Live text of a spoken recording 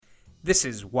This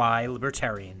is Why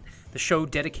Libertarian, the show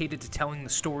dedicated to telling the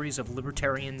stories of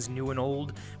libertarians new and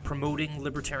old, promoting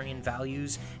libertarian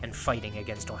values, and fighting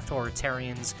against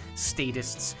authoritarians,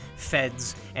 statists,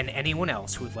 feds, and anyone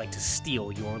else who would like to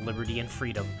steal your liberty and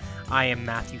freedom. I am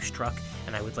Matthew Struck,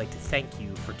 and I would like to thank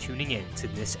you for tuning in to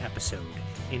this episode.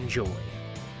 Enjoy.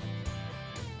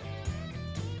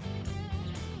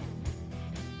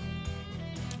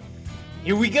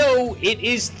 Here we go. It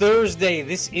is Thursday.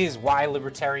 This is Why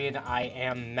Libertarian. I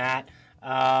am Matt.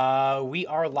 We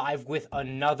are live with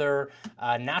another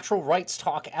Natural Rights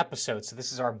Talk episode. So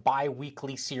this is our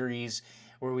bi-weekly series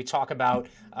where we talk about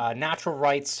natural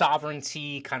rights,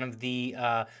 sovereignty, kind of the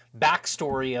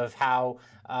backstory of how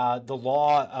the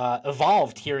law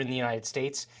evolved here in the United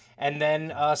States. And then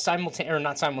not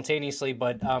simultaneously,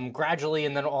 but gradually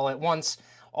and then all at once,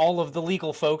 all of the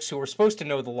legal folks who were supposed to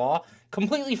know the law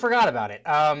completely forgot about it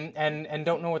and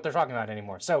don't know what they're talking about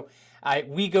anymore. So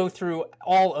we go through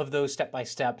all of those step by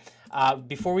step.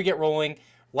 Before we get rolling,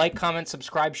 like, comment,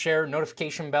 subscribe, share,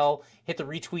 notification bell, hit the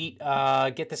retweet,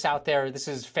 get this out there. This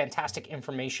is fantastic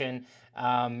information.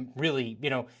 Really,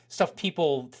 stuff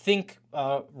people think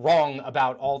wrong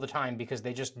about all the time because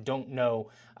they just don't know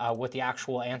what the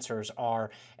actual answers are.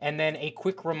 And then a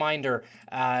quick reminder,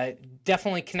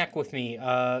 definitely connect with me.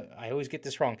 I always get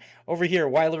this wrong. Over here,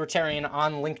 Why Libertarian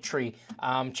on Linktree.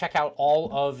 Check out all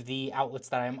of the outlets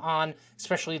that I'm on,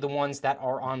 especially the ones that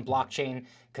are on blockchain,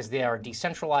 because they are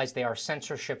decentralized, they are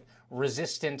censorship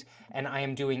resistant, and I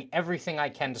am doing everything I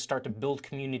can to start to build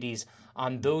communities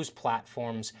on those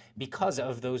platforms because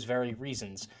of those very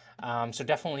reasons. So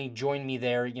definitely join me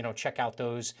there, check out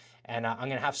those, and I'm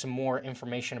going to have some more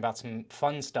information about some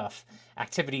fun stuff,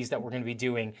 activities that we're going to be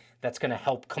doing that's going to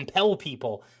help compel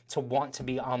people to want to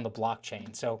be on the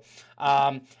blockchain. So,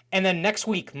 and then next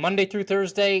week, Monday through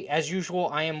Thursday, as usual,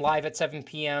 I am live at 7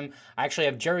 p.m. I actually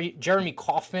have Jeremy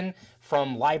Kaufman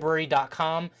from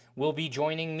library.com will be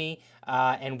joining me,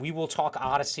 and we will talk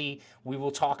Odyssey. We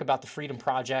will talk about the Freedom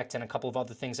Project and a couple of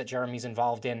other things that Jeremy's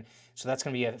involved in. So that's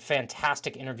going to be a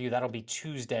fantastic interview. That'll be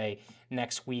Tuesday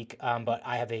next week, but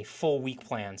I have a full week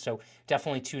plan. So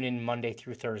definitely tune in Monday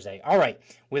through Thursday. All right,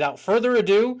 without further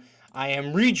ado, I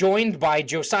am rejoined by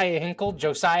Josiah Hinkle.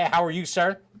 Josiah, how are you,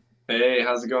 sir? Hey,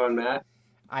 how's it going, Matt?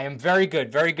 I am very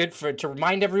good, very good. To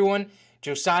remind everyone,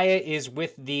 Josiah is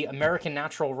with the American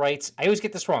Natural Rights. I always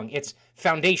get this wrong. It's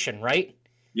Foundation, right?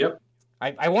 Yep.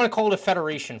 I want to call it a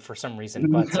federation for some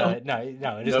reason, but no,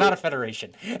 it is not a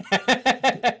federation.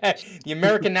 The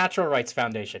American Natural Rights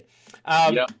Foundation.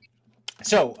 Yep.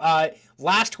 So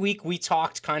last week we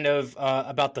talked kind of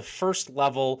about the first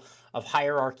level of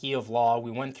hierarchy of law.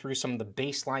 We went through some of the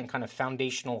baseline kind of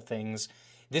foundational things.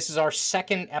 This is our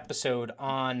second episode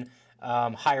on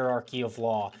hierarchy of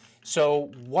law.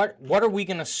 So what are we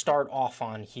going to start off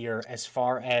on here as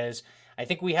far as, I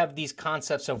think we have these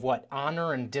concepts of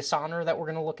honor and dishonor that we're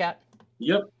going to look at?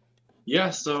 Yep.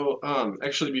 Yeah, so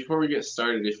actually before we get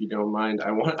started, if you don't mind,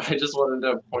 I just wanted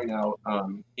to point out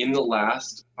in the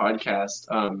last podcast,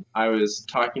 I was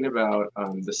talking about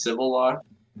the civil law,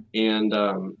 and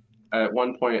at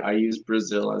one point I used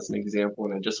Brazil as an example,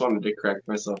 and I just wanted to correct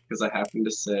myself because I happened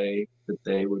to say that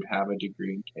they would have a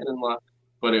degree in canon law,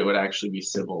 but it would actually be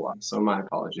civil law. So my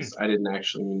apologies. I didn't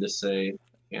actually mean to say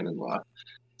canon law.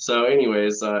 So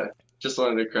anyways, just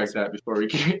wanted to correct that before we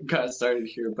got started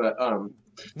here. But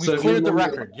we've cleared the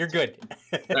record. You're good.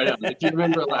 Right. If you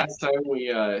remember last time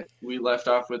we left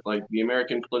off with the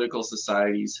American political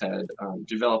societies had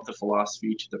developed the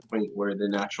philosophy to the point where the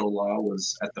natural law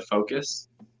was at the focus.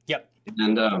 Yep.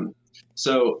 And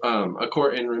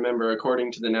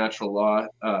according to the natural law,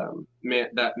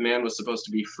 man was supposed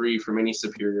to be free from any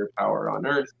superior power on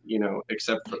earth,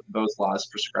 except for those laws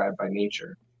prescribed by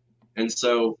nature. And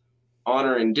so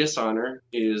honor and dishonor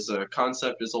is a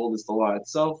concept as old as the law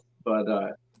itself, but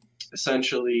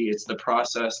essentially it's the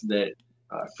process that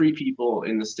free people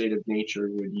in the state of nature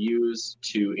would use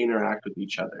to interact with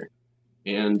each other.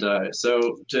 And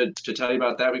so to tell you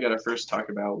about that, we got to first talk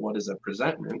about what is a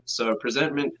presentment. So a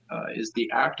presentment is the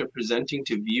act of presenting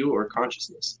to view or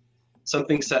consciousness,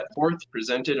 something set forth,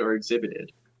 presented, or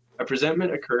exhibited. A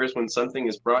presentment occurs when something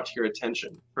is brought to your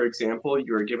attention. For example,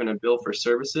 you are given a bill for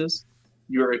services,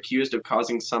 you are accused of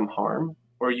causing some harm,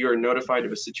 or you are notified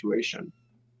of a situation.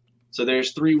 So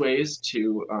there's three ways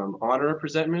to honor a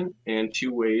presentment and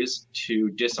two ways to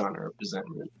dishonor a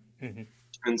presentment. Mm-hmm.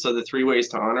 And so the three ways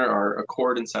to honor are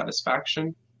accord and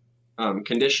satisfaction,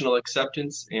 conditional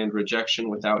acceptance, and rejection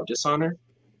without dishonor.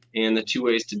 And the two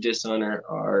ways to dishonor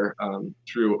are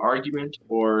through argument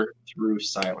or through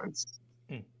silence.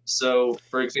 So,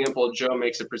 for example, Joe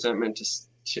makes a presentment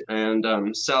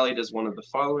Sally does one of the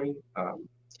following.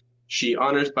 She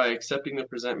honors by accepting the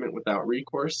presentment without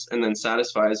recourse and then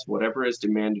satisfies whatever is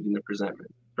demanded in the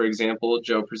presentment. For example,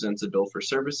 Joe presents a bill for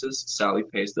services, Sally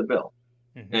pays the bill.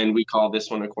 Mm-hmm. And we call this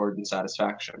one accord and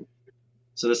satisfaction.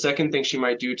 So the second thing she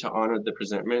might do to honor the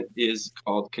presentment is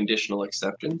called conditional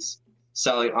acceptance.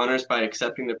 Sally honors by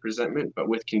accepting the presentment, but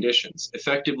with conditions.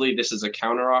 Effectively, this is a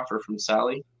counteroffer from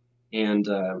Sally. And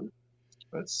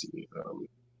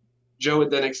Joe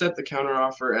would then accept the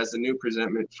counteroffer as the new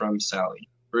presentment from Sally.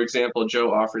 For example,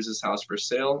 Joe offers his house for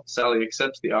sale. Sally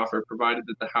accepts the offer provided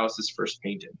that the house is first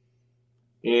painted.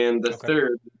 And the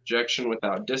third, rejection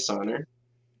without dishonor.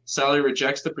 Sally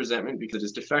rejects the presentment because it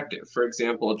is defective. For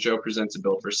example, Joe presents a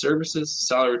bill for services.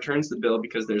 Sally returns the bill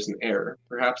because there's an error.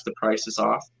 Perhaps the price is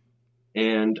off,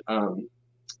 and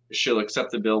she'll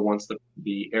accept the bill once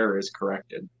the error is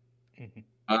corrected.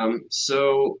 Mm-hmm.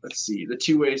 So let's see, the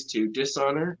two ways to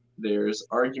dishonor. There's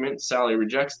argument. Sally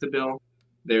rejects the bill.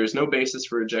 There is no basis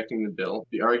for rejecting the bill.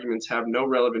 The arguments have no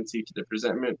relevancy to the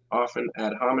presentment. Often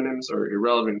ad hominems or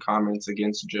irrelevant comments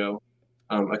against Joe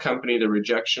accompany the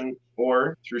rejection,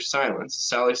 or through silence.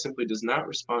 Sally simply does not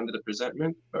respond to the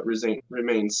presentment, but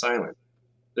remains silent.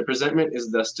 The presentment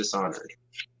is thus dishonored.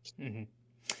 Mm-hmm.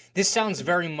 This sounds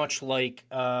very much like,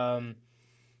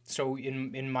 so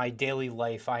in my daily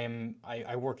life,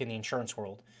 I work in the insurance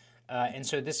world. And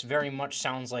so this very much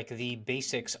sounds like the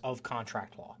basics of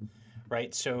contract law,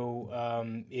 right?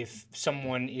 So if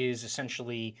someone is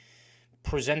essentially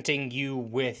presenting you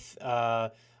with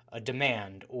a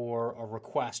demand or a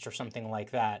request or something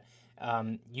like that,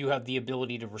 you have the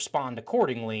ability to respond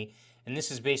accordingly. And this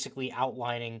is basically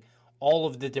outlining all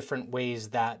of the different ways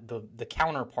that the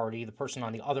counterparty, the person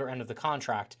on the other end of the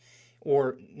contract,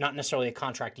 or not necessarily a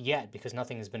contract yet because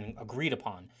nothing has been agreed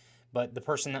upon, but the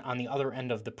person on the other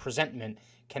end of the presentment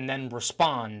can then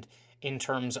respond in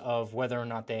terms of whether or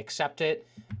not they accept it.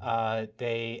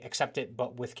 They accept it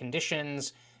but with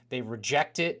conditions. They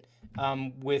reject it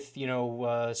with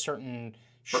certain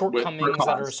shortcomings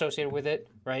that are associated with it,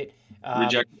 right?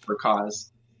 Reject it for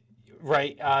cause.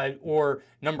 Right. Or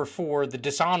number 4, the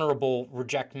dishonorable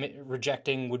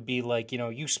rejecting would be like,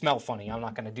 you smell funny, I'm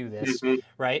not going to do this, mm-hmm.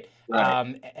 right?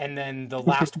 And then the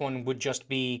last one would just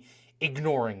be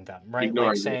ignoring them, right? Ignoring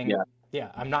like saying,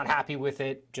 I'm not happy with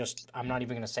it, I'm not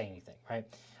even going to say anything, right?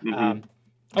 Mm-hmm.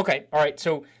 Okay, all right,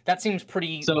 so that seems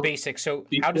pretty basic. So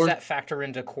how does that factor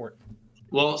into court?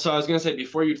 Well, so I was going to say,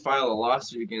 before you'd file a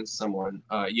lawsuit against someone,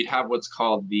 you'd have what's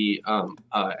called the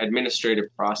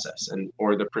administrative process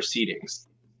or the proceedings.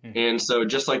 Mm-hmm. And so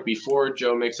just like before,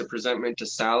 Joe makes a presentment to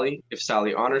Sally. If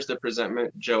Sally honors the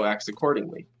presentment, Joe acts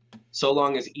accordingly. So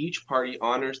long as each party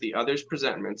honors the other's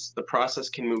presentments, the process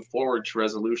can move forward to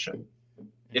resolution.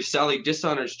 If Sally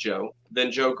dishonors Joe,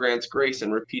 then Joe grants grace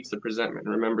and repeats the presentment.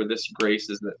 Remember, this grace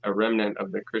is a remnant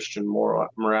of the Christian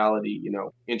morality,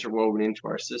 interwoven into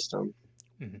our system.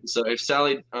 Mm-hmm. So if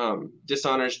Sally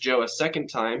dishonors Joe a second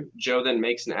time, Joe then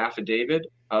makes an affidavit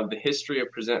of the history of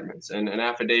presentments. And an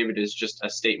affidavit is just a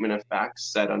statement of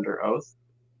facts set under oath.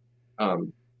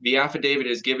 The affidavit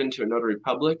is given to a notary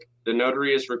public. The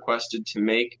notary is requested to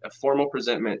make a formal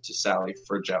presentment to Sally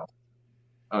for Joe.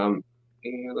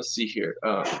 Let's see here.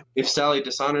 If Sally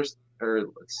dishonors, if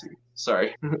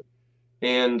Sally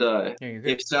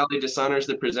dishonors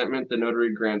the presentment, the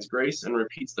notary grants grace and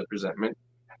repeats the presentment.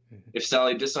 Mm-hmm. If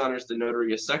Sally dishonors the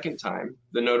notary a second time,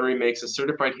 the notary makes a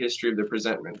certified history of the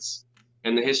presentments,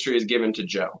 and the history is given to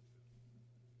Joe.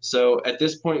 So at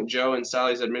this point, Joe and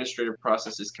Sally's administrative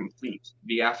process is complete.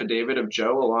 The affidavit of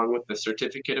Joe, along with the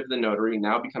certificate of the notary,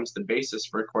 now becomes the basis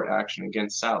for a court action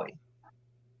against Sally.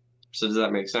 So does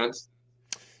that make sense?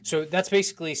 So that's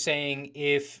basically saying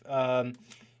if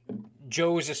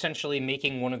Joe is essentially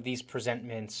making one of these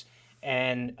presentments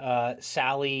and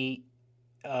Sally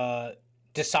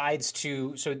decides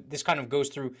to, so this kind of goes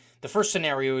through, the first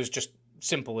scenario is just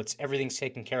simple. It's everything's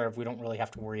taken care of. We don't really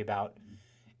have to worry about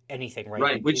anything, right?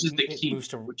 Right, which is the key. It moves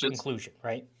to conclusion,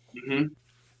 right? Mm-hmm.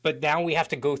 But now we have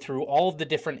to go through all of the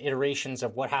different iterations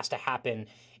of what has to happen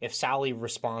if Sally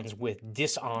responds with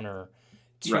dishonor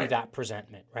to that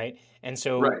presentment, right? And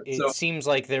so it seems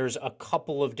like there's a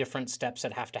couple of different steps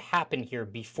that have to happen here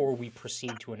before we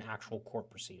proceed to an actual court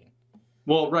proceeding.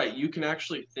 Well, right. You can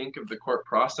actually think of the court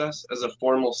process as a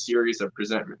formal series of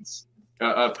presentments.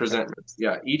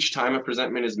 Yeah. Each time a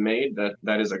presentment is made,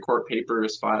 that is a court paper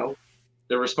is filed,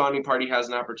 the responding party has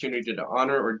an opportunity to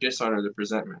honor or dishonor the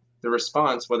presentment. The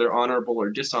response, whether honorable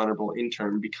or dishonorable in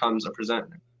turn, becomes a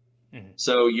presentment. Mhm.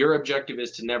 So your objective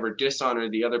is to never dishonor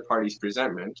the other party's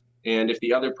presentment. And if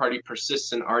the other party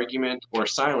persists in argument or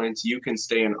silence, you can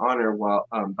stay in honor while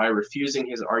by refusing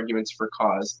his arguments for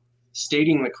cause,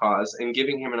 stating the cause, and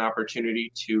giving him an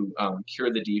opportunity to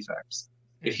cure the defects.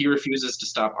 If he refuses to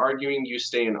stop arguing, you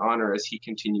stay in honor as he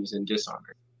continues in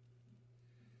dishonor.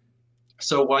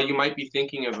 So while you might be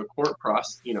thinking of a court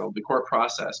process, the court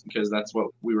process, because that's what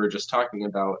we were just talking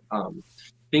about,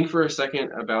 think for a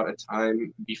second about a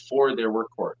time before there were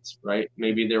courts, right?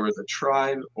 Maybe there was a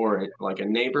tribe or like a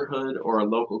neighborhood or a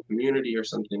local community or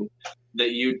something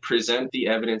that you'd present the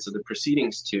evidence of the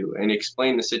proceedings to and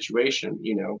explain the situation,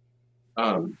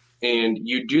 and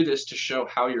you do this to show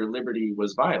how your liberty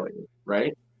was violated,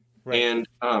 right? Right. And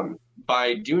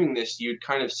by doing this, you'd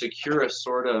kind of secure a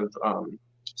sort of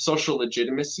social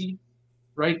legitimacy,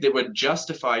 right? That would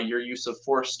justify your use of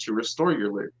force to restore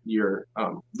your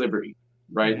liberty,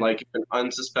 right? Mm-hmm. Like if an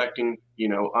unsuspecting,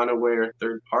 unaware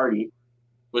third party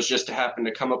was just to happen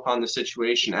to come upon the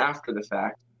situation after the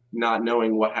fact, not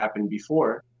knowing what happened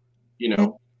before,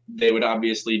 they would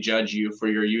obviously judge you for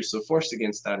your use of force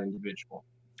against that individual.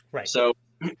 Right. So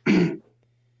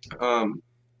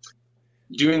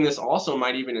doing this also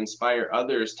might even inspire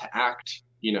others to act,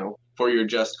 for your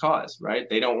just cause, right?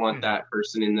 They don't want that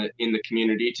person in the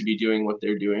community to be doing what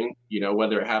they're doing,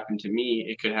 whether it happened to me,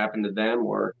 it could happen to them,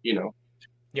 or,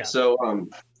 Yeah. So,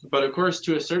 but of course,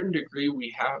 to a certain degree,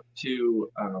 we have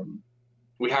to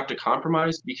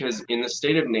compromise, because in the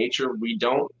state of nature, we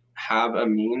don't have a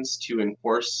means to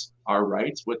enforce our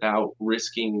rights without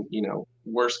risking,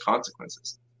 worse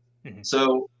consequences. Mm-hmm.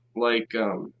 So, like,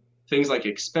 things like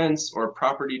expense or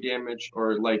property damage,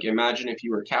 or like imagine if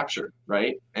you were captured,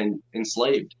 right, and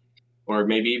enslaved, or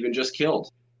maybe even just killed,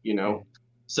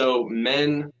 So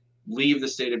men leave the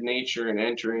state of nature and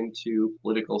enter into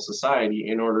political society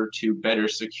in order to better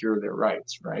secure their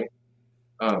rights, right?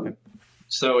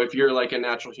 So if you're like a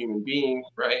natural human being,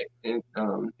 right, in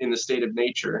the state of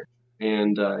nature,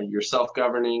 and you're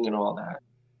self-governing and all that,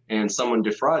 and someone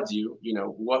defrauds you,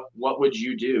 what would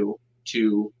you do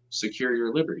to secure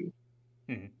your liberty?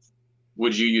 Mm-hmm.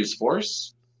 Would you use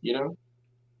force?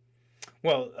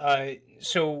 Well,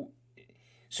 so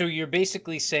you're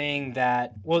basically saying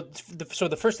that. Well, so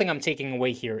the first thing I'm taking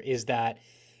away here is that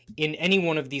in any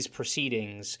one of these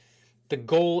proceedings, the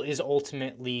goal is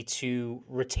ultimately to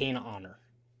retain honor,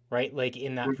 right? Like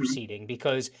in that proceeding,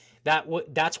 because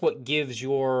that's what gives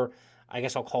your, I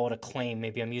guess I'll call it a claim.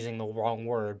 Maybe I'm using the wrong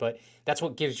word, but that's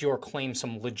what gives your claim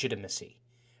some legitimacy,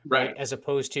 right? As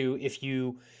opposed to if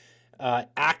you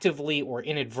actively or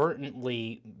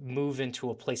inadvertently move into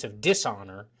a place of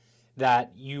dishonor,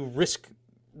 that you risk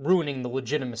ruining the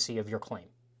legitimacy of your claim.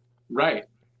 Right.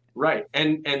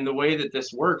 And the way that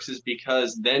this works is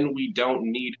because then we don't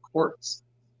need courts.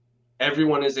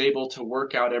 Everyone is able to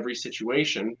work out every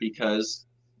situation because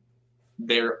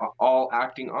they're all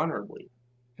acting honorably.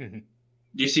 Mm-hmm.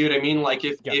 Do you see what I mean? Like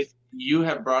if you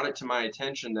have brought it to my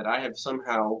attention that I have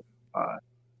somehow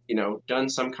done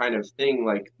some kind of thing,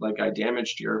 like I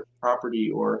damaged your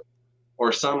property or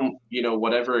some,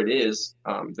 whatever it is,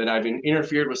 that I've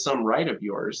interfered with some right of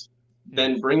yours,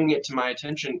 then bringing it to my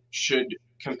attention should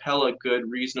compel a good,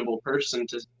 reasonable person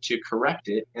to correct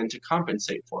it and to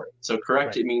compensate for it. So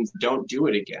correct it means don't do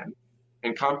it again,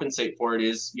 and compensate for it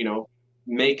is,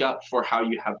 make up for how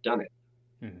you have done it.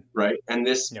 Mm-hmm. Right. And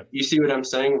this, you see what I'm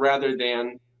saying, rather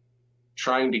than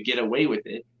trying to get away with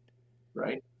it.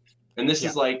 Right. And this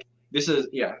is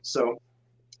so.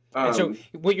 And so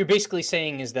what you're basically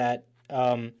saying is that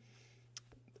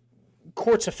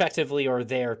courts effectively are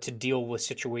there to deal with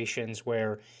situations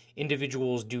where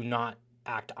individuals do not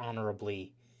act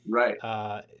honorably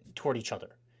toward each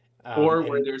other. Or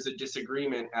where there's a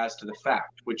disagreement as to the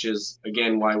fact, which is,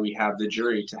 again, why we have the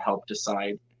jury to help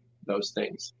decide those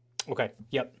things. Okay,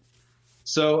 yep.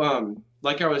 So,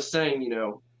 like I was saying,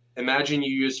 imagine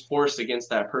you use force against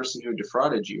that person who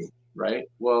defrauded you, right?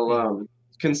 Well,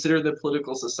 consider the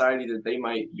political society that they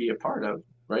might be a part of,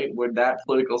 right? Would that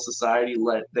political society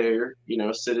let their,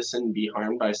 citizen be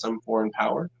harmed by some foreign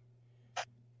power?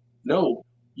 No,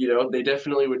 they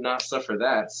definitely would not suffer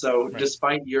that. So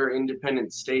despite your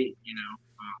independent state,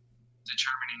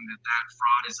 determining that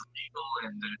fraud is illegal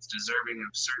and that it's deserving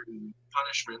of certain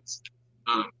punishments,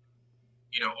 or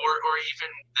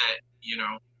even that,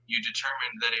 you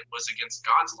determined that it was against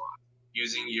God's law,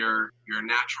 using your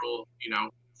natural,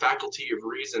 faculty of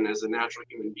reason as a natural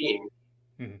human being.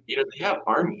 They have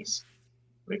armies.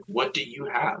 Like, what do you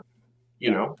have?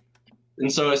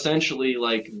 And so essentially,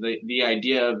 like the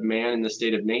idea of man in the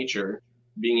state of nature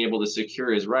being able to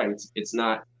secure his rights, it's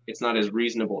not as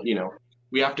reasonable.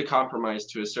 We have to compromise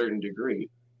to a certain degree.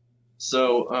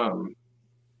 So,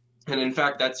 and in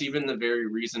fact, that's even the very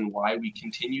reason why we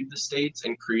continued the states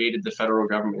and created the federal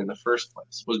government in the first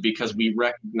place, was because we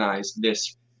recognized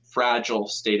this fragile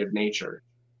state of nature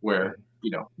where,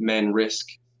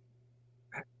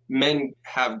 men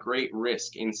have great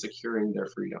risk in securing their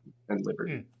freedom and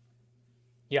liberty.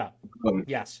 Yeah. Um,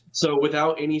 Yes. So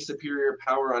without any superior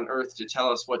power on earth to tell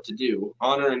us what to do,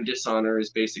 honor and dishonor is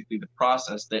basically the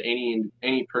process that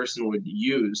any person would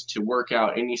use to work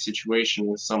out any situation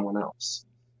with someone else.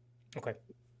 Okay.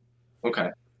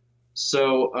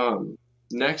 So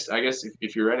next, I guess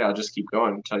if you're ready, I'll just keep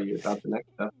going and tell you about the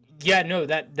next stuff. Yeah, no,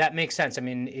 that makes sense. I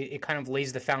mean, it kind of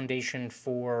lays the foundation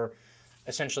for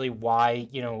essentially why,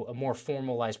 a more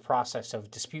formalized process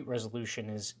of dispute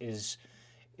resolution is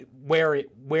where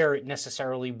it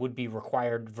necessarily would be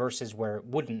required versus where it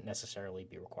wouldn't necessarily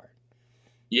be required.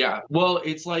 Yeah, well,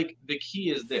 it's like the key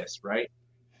is this, right?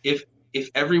 If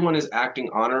everyone is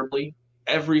acting honorably,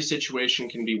 every situation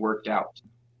can be worked out.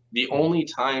 The only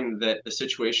time that the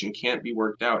situation can't be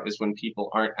worked out is when people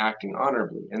aren't acting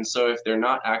honorably. And so if they're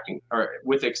not acting, or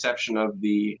with exception of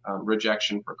the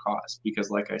rejection for cause, because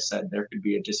like I said, there could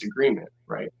be a disagreement,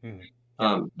 right?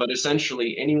 But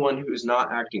essentially, anyone who's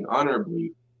not acting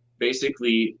honorably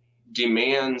basically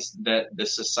demands that the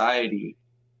society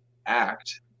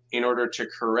act in order to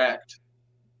correct,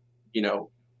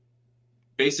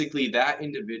 basically that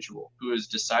individual who is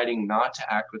deciding not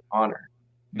to act with honor,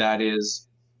 that is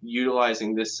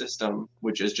utilizing this system,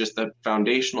 which is just the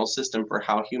foundational system for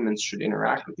how humans should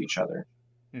interact with each other,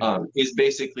 is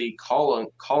basically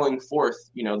calling forth,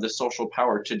 the social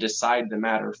power to decide the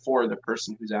matter for the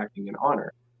person who's acting in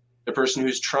honor. The person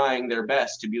who's trying their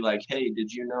best to be like, hey,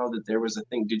 did you know that there was a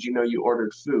thing? Did you know you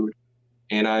ordered food?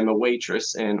 And I'm a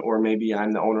waitress, or maybe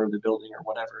I'm the owner of the building or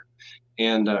whatever,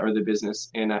 and or the business,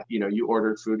 and you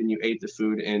ordered food and you ate the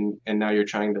food, and now you're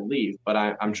trying to leave, but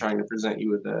I'm trying to present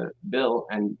you with a bill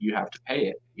and you have to pay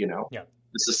it. Yeah.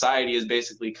 The society is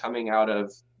basically coming out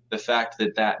of the fact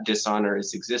that dishonor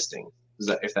is existing,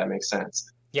 if that makes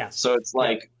sense. Yeah. So it's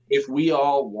like, if we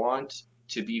all want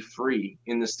to be free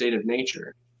in the state of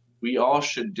nature, we all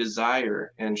should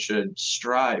desire and should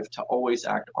strive to always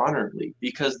act honorably,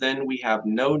 because then we have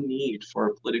no need for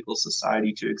a political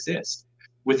society to exist,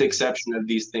 with exception of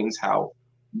these things, how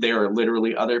there are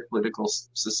literally other political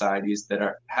societies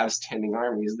that have standing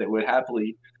armies that would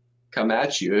happily come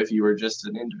at you if you were just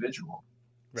an individual.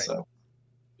 Right. So,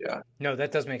 yeah. No,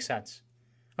 that does make sense.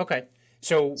 Okay.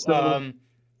 So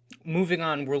moving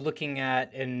on, we're looking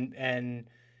at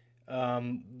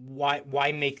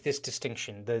why make this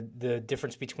distinction, the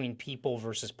difference between people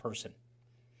versus person?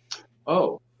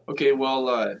 Oh, okay.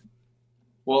 Well,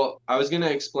 I was going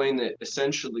to explain that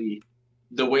essentially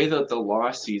the way that the law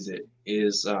sees it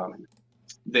is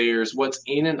there's what's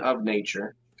in and of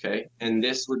nature, okay, and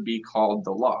this would be called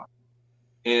the law.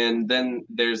 And then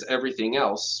there's everything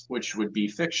else, which would be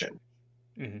fiction.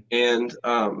 And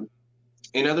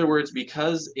in other words,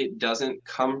 because it doesn't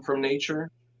come from nature,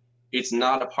 it's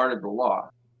not a part of the law.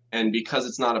 And because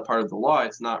it's not a part of the law,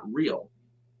 it's not real.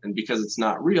 And because it's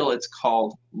not real,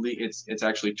 it's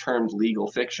actually termed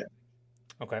legal fiction.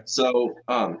 Okay. So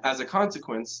as a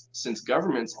consequence, since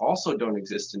governments also don't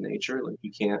exist in nature, like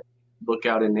you can't look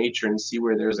out in nature and see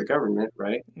where there's a government,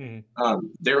 right?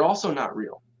 They're also not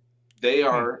real. They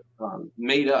are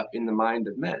made up in the mind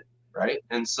of men, right?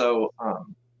 And so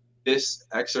this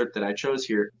excerpt that I chose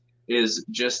here is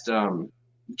just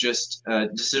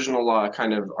decisional law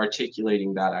kind of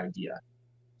articulating that idea.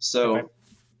 So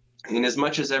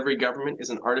inasmuch as every government is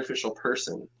an artificial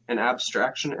person, an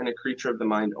abstraction and a creature of the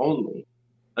mind only,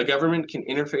 a government can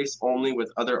interface only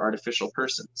with other artificial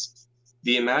persons.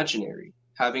 The imaginary,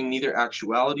 having neither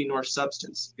actuality nor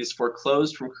substance, is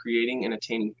foreclosed from creating and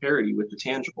attaining parity with the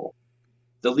tangible.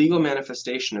 The legal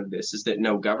manifestation of this is that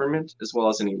no government, as well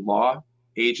as any law,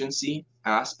 agency,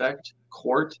 aspect,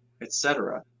 court,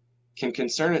 etc., can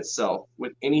concern itself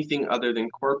with anything other than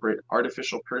corporate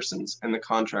artificial persons and the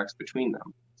contracts between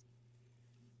them.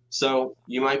 So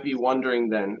you might be wondering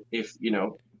then, if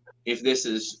this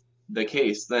is the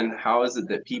case, then how is it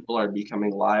that people are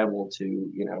becoming liable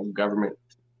to, government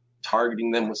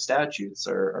targeting them with statutes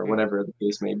or whatever the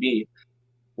case may be?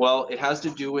 Well, it has to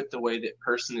do with the way that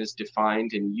person is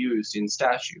defined and used in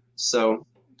statute. So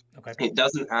it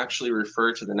doesn't actually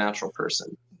refer to the natural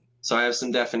person. So I have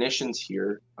some definitions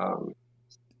here.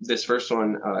 This first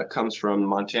one comes from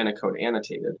Montana Code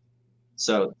Annotated.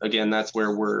 So again, that's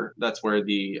where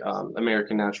the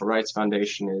American Natural Rights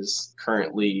Foundation is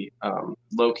currently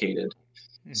located.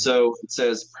 So it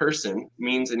says person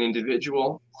means an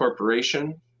individual,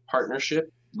 corporation,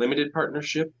 partnership, limited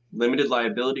partnership, limited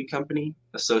liability company,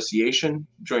 association,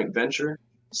 joint venture,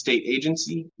 state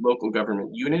agency, local government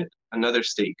unit, another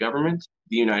state government,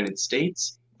 the United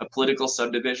States, a political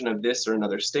subdivision of this or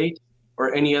another state,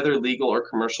 or any other legal or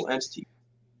commercial entity.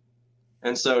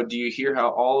 And so do you hear how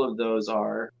all of those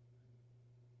are,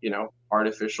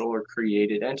 artificial or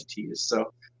created entities?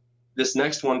 So this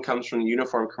next one comes from the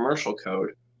Uniform Commercial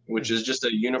Code, which is just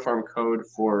a uniform code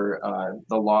for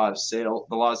the laws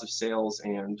of sales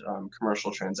and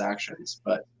commercial transactions.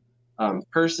 But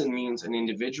person means an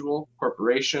individual,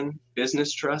 corporation,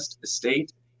 business trust,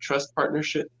 estate, trust,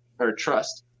 partnership,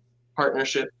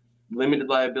 limited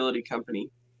liability company,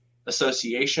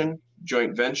 association,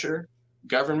 joint venture,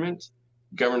 government,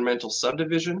 governmental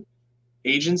subdivision,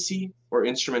 agency or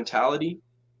instrumentality,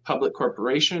 public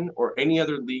corporation, or any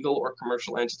other legal or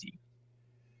commercial entity.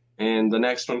 And the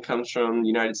next one comes from the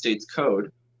United States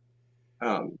Code.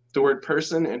 The word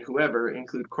person and whoever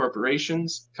include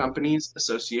corporations, companies,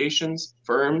 associations,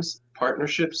 firms,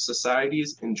 partnerships,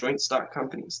 societies, and joint stock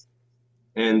companies.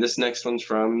 And this next one's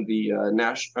from the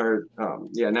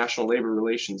National Labor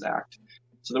Relations Act.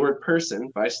 So the word person,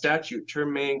 by statute,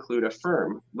 term may include a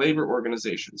firm, labor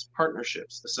organizations,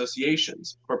 partnerships,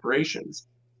 associations, corporations,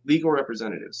 legal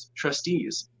representatives,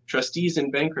 trustees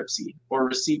in bankruptcy, or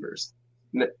receivers.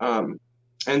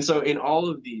 And so in all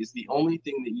of these, the only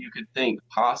thing that you could think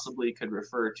possibly could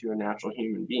refer to a natural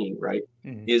human being, right,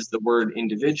 is the word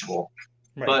individual.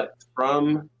 Right. But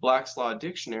from Black's Law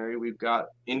Dictionary, we've got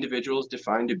individuals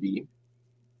defined to be,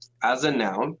 as a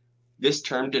noun, this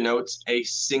term denotes a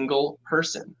single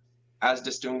person, as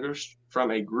distinguished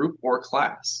from a group or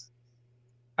class.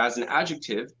 As an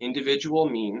adjective, individual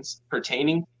means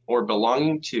pertaining or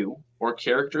belonging to or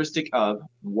characteristic of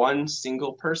one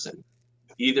single person,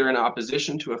 either in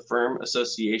opposition to a firm,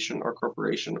 association, or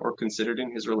corporation, or considered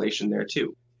in his relation thereto.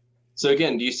 So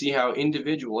again, do you see how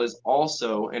individual is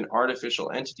also an artificial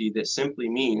entity that simply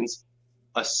means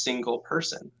a single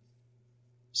person?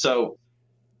 So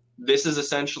this is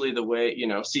essentially the way,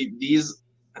 these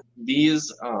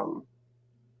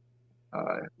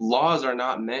laws are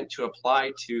not meant to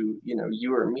apply to,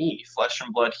 you or me, flesh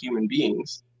and blood human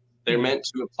beings. They're meant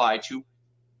to apply to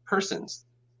persons,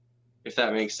 if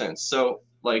that makes sense. So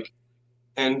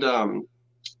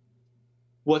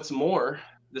what's more,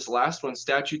 this last one,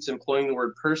 statutes employing the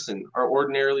word person are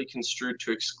ordinarily construed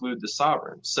to exclude the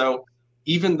sovereign. So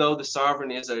even though the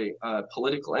sovereign is a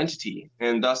political entity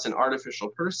and thus an artificial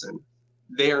person,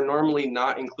 they are normally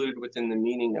not included within the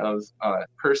meaning of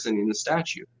person in the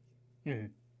statute.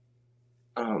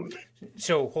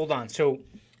 So hold on. So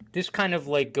this kind of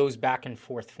goes back and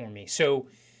forth for me. So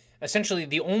essentially,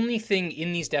 the only thing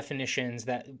in these definitions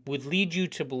that would lead you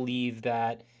to believe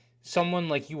that someone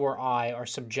like you or I are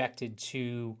subjected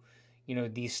to,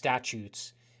 these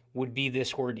statutes would be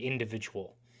this word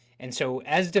individual. And so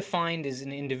as defined as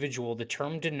an individual, the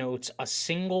term denotes a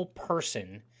single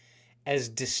person as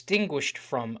distinguished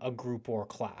from a group or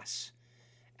class.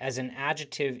 As an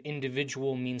adjective,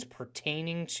 individual means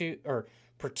pertaining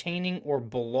or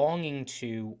belonging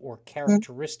to or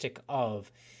characteristic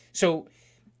of. So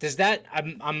does that,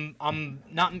 I'm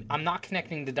not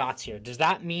connecting the dots here. Does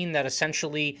that mean that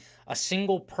essentially a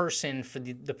single person for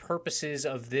the purposes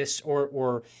of this,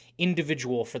 or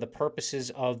individual for the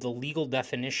purposes of the legal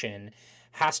definition,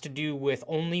 has to do with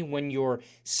only when you're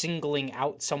singling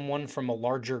out someone from a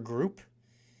larger group?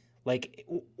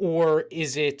 Or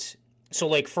is it,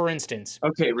 so for instance.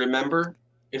 Okay, remember,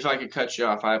 if I could cut you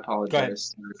off, I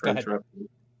apologize for interrupting.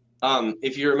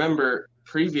 If you remember,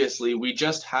 previously, we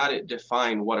just had it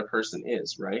define what a person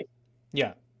is, right?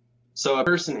 Yeah. So a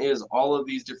person is all of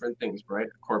these different things, right?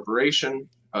 A corporation,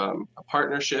 a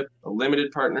partnership, a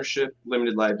limited partnership,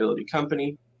 limited liability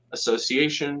company,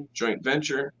 association, joint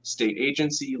venture, state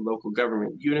agency, local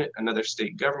government unit, another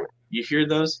state government. You hear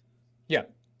those? Yeah.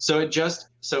 So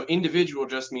individual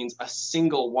just means a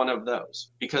single one of those,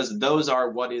 because those are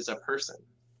what is a person.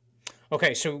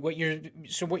 Okay, so what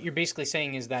you're basically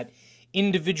saying is that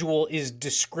individual is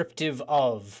descriptive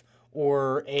of,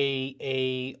 or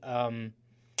an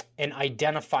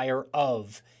identifier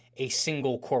of, a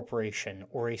single corporation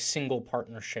or a single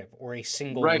partnership or a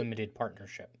single limited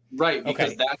partnership. Right,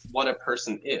 because that's what a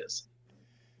person is.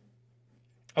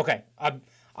 Okay.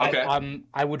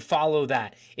 I would follow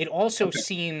that. It also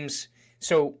seems,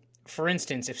 so for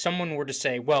instance, if someone were to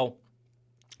say, well,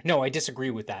 no, I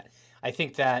disagree with that. I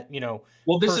think that,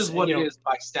 well, this is what it is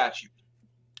by statute.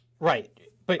 Right.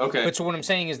 But so what I'm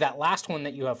saying is that last one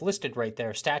that you have listed right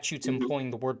there, statutes employing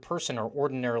the word person are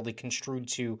ordinarily construed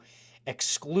to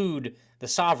exclude the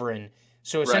sovereign.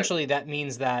 So essentially that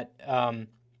means that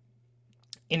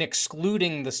in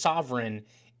excluding the sovereign,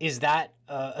 is that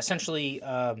essentially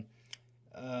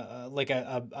like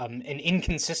an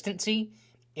inconsistency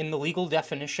in the legal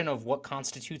definition of what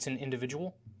constitutes an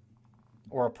individual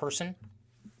or a person?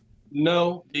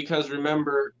 No, because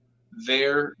remember,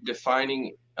 their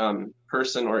defining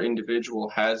person or individual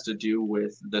has to do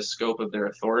with the scope of their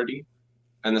authority,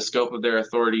 and the scope of their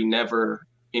authority never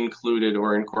included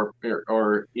or incorporate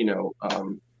or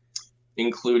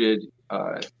included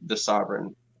the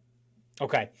sovereign.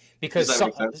 Okay, because Does that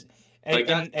make sense? Like,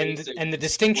 that's basic and the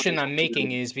distinction I'm making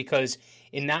theory. is because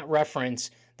in that reference,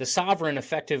 the sovereign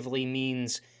effectively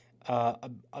means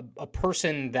a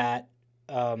person that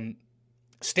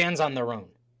stands on their own,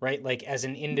 right? Like as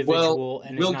an individual Well,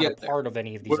 and is we'll not a get there. part of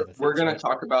any of these other We're things, going to right?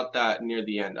 talk about that near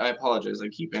the end. I apologize. I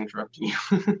keep interrupting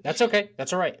you. That's okay.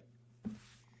 That's all right.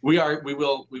 We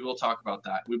will talk about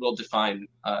that. We will define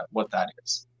what that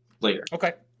is later.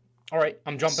 Okay. All right.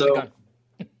 I'm jumping the gun.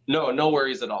 No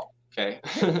worries at all. Okay.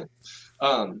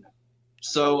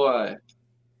 So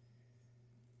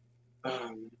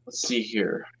let's see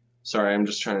here. Sorry, I'm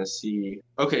just trying to see.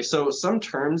 Okay, so some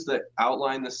terms that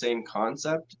outline the same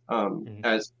concept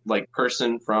as like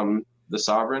person from the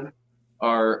sovereign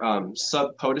are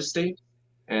subpotestate,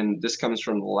 and this comes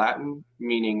from the Latin,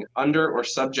 meaning under or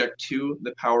subject to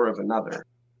the power of another,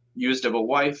 used of a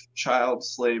wife, child,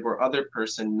 slave, or other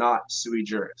person not sui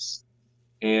juris.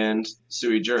 And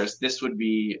sui juris, this would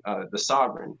be the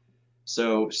sovereign.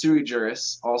 So sui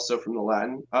juris, also from the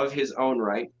Latin, of his own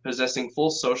right, possessing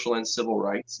full social and civil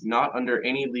rights, not under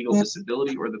any legal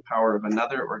disability or the power of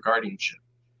another or guardianship,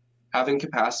 having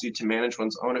capacity to manage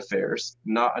one's own affairs,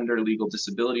 not under legal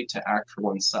disability to act for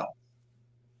oneself.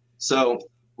 So,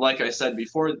 like I said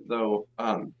before, though,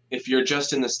 if you're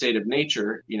just in the state of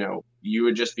nature, you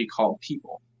would just be called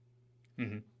people.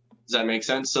 Mm-hmm. Does that make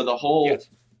sense? So the whole, Yes.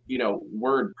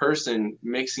 Word person,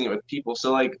 mixing it with people.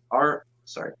 So like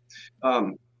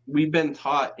we've been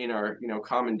taught in our,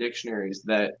 common dictionaries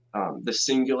that the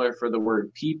singular for the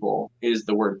word people is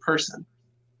the word person.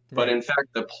 But Right. in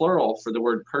fact, the plural for the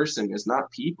word person is not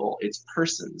people, it's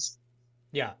persons.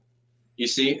 Yeah. You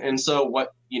see? And so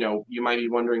what, you might be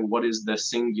wondering, what is the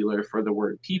singular for the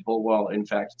word people? Well, in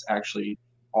fact, it's actually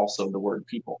also the word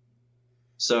people.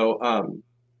 So,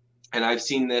 and I've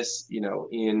seen this,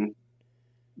 in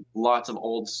lots of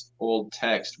old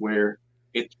text where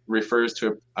it refers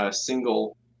to a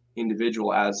single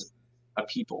individual as a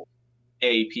people.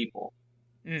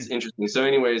 It's interesting. So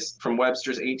anyways, from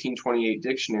Webster's 1828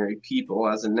 dictionary, people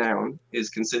as a noun is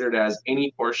considered as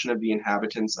any portion of the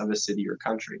inhabitants of a city or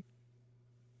country.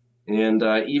 And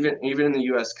even in the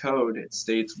U.S. Code, it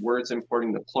states words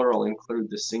importing the plural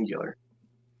include the singular.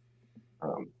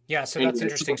 Yeah, so that's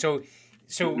interesting. So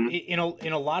Mm-hmm.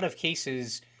 in a lot of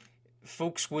cases,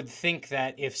 folks would think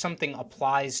that if something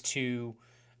applies to,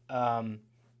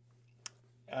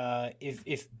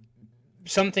 if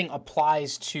something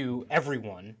applies to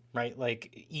everyone, right,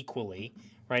 like equally,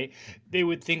 right, they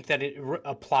would think that it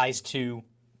applies to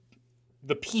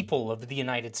the people of the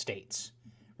United States,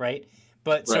 right?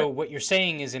 But so Right. what you're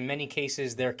saying is, in many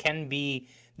cases, there can be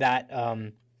that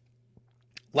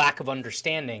lack of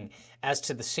understanding as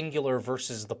to the singular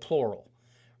versus the plural,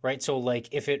 right? So like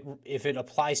if it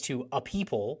applies to a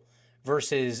people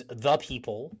versus the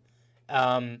people,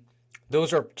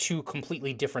 those are two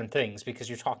completely different things because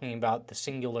you're talking about the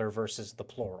singular versus the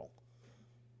plural.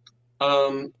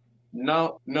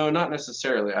 No, not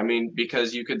necessarily. I mean,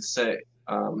 because you could say,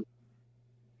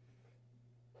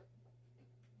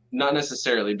 not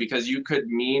necessarily, because you could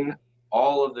mean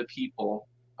all of the people,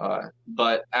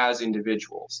 but as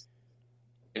individuals,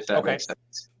 if that Okay. makes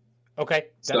sense. Okay,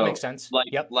 that So, makes sense.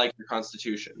 like Yep. like your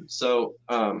Constitution. So,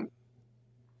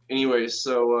 anyways,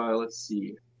 so let's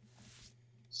see.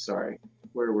 Sorry,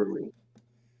 where were we?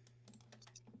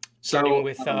 Starting So,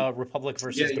 with republic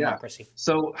versus yeah. democracy.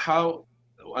 So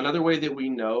another way that we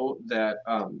know that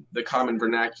the common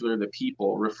vernacular, the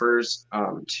people, refers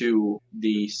to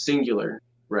the singular,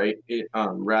 right?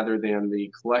 Rather than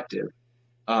the collective.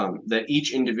 That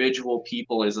each individual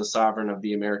people is a sovereign of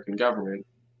the American government,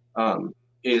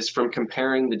 is from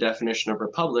comparing the definition of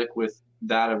republic with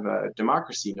that of a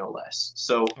democracy, no less.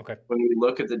 So Okay. when we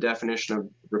look at the definition of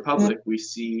republic, we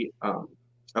see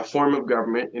a form of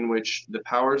government in which the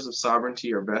powers of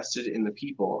sovereignty are vested in the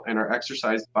people and are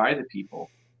exercised by the people,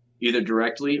 either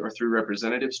directly or through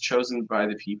representatives chosen by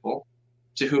the people,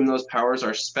 to whom those powers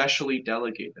are specially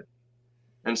delegated.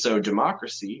 And so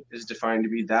democracy is defined to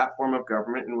be that form of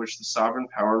government in which the sovereign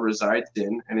power resides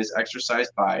in and is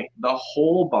exercised by the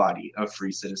whole body of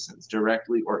free citizens,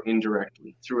 directly or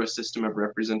indirectly, through a system of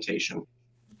representation,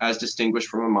 as distinguished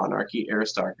from a monarchy,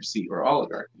 aristocracy, or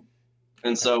oligarchy.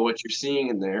 And so what you're seeing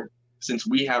in there, since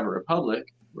we have a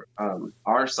republic,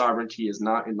 our sovereignty is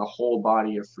not in the whole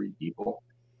body of free people,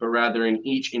 but rather in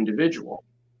each individual,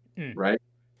 right?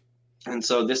 And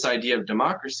so this idea of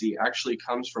democracy actually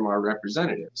comes from our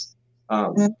representatives.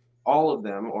 All of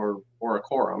them, or a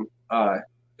quorum,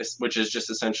 which is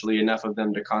just essentially enough of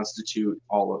them to constitute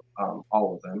all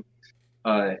of them,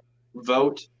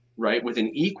 vote, right, with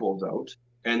an equal vote,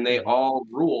 and they all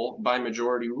rule by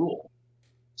majority rule.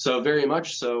 So very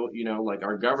much so, like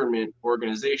our government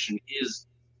organization is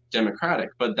democratic,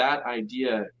 but that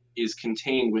idea is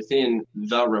contained within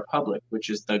the republic, which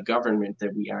is the government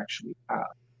that we actually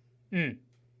have.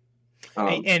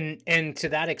 And to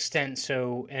that extent,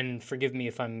 so, and forgive me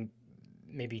if I'm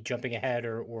maybe jumping ahead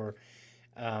or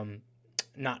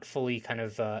not fully kind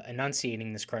of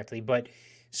enunciating this correctly, but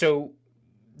so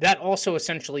that also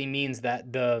essentially means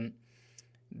that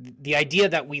the idea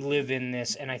that we live in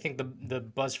this, and I think the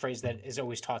buzz phrase that is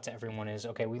always taught to everyone is,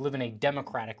 okay, we live in a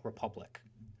democratic republic,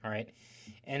 all right?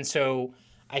 And so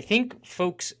I think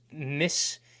folks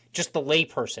just the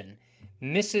layperson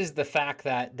misses the fact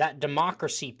that that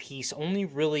democracy piece only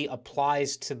really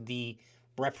applies to the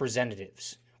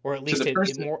representatives, or at least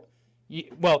it more.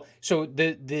 Well, so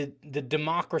the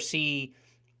democracy,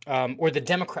 or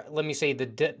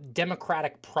the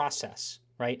democratic process,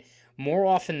 right? More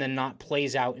often than not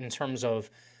plays out in terms of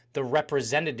the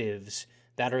representatives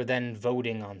that are then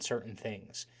voting on certain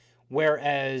things.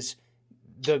 Whereas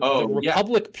the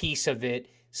republic piece of it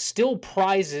still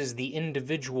prizes the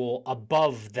individual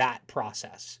above that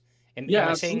process. Am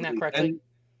I saying that correctly?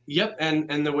 Yep,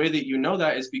 and the way that you know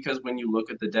that is because when you look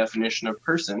at the definition of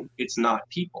person, it's not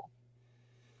people.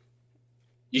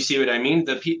 You see what I mean?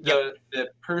 The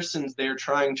persons they're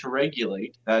trying to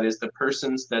regulate, that is the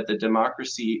persons that the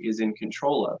democracy is in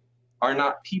control of, are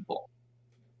not people.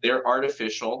 They're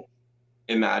artificial,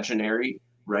 imaginary,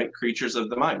 right, creatures of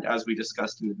the mind, as we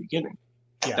discussed in the beginning.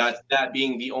 Yeah. That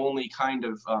being the only kind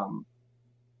of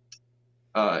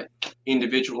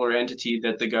individual or entity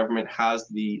that the government has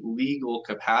the legal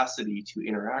capacity to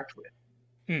interact with.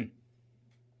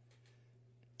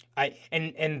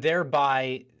 And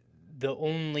thereby the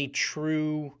only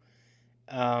true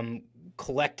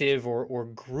collective or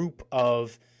group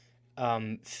of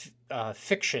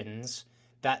fictions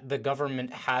that the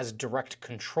government has direct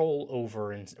control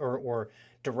over or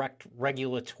direct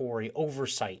regulatory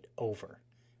oversight over.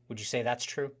 Would you say that's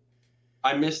true?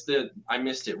 I missed it.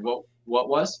 What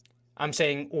was? I'm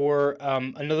saying, or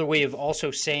another way of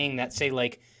also saying that, say,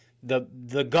 like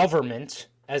the government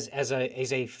as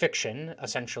a fiction,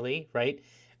 essentially, right?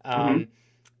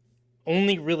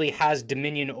 Only really has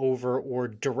dominion over or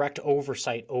direct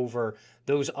oversight over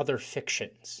those other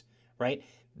fictions, right?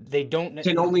 They don't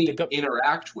can only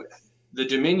interact with. The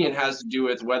dominion has to do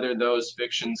with whether those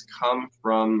fictions come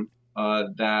from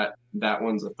that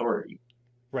one's authority.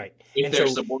 Right. If they're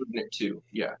subordinate to,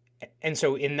 yeah. And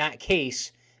so in that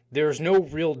case, there's no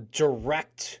real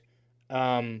direct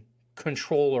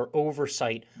control or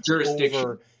oversight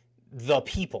over the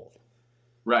people.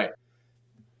 Right.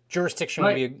 Jurisdiction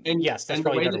would be yes, that's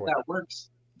probably a better word.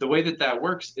 The way that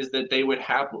works is that they would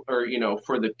have, or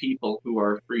for the people who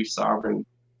are free sovereign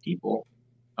people,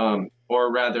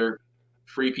 or rather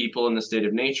free people in the state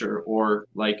of nature, or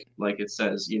like it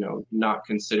says, not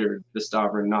considered the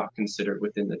sovereign, not considered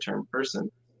within the term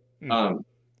person,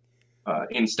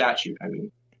 in statute. I mean,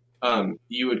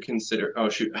 you would consider. Oh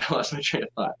shoot, I lost my train of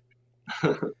thought.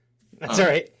 That's all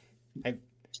right.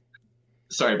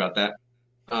 Sorry about that.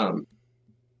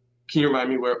 Can you remind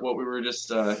me what we were just?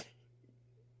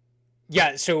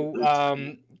 Yeah.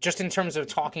 So just in terms of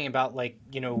talking about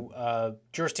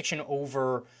jurisdiction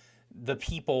over the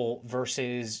people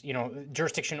versus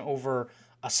jurisdiction over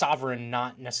a sovereign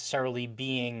not necessarily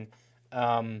being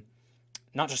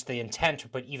not just the intent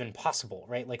but even possible,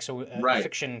 right? Like so a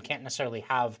fiction can't necessarily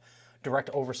have direct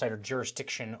oversight or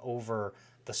jurisdiction over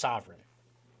the sovereign.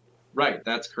 Right,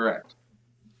 that's correct.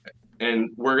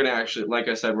 And we're going to actually, like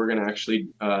I said,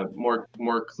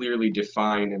 more clearly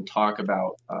define and talk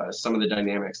about some of the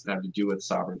dynamics that have to do with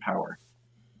sovereign power.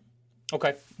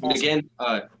 Okay. Awesome. And again,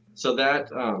 so that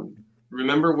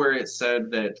remember where it said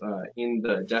that in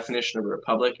the definition of a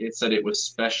republic, it said it was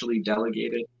specially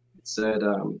delegated. It said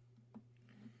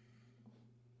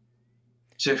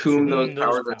to whom those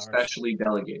powers are specially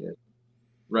delegated.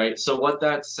 Right. So what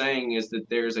that's saying is that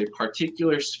there's a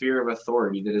particular sphere of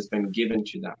authority that has been given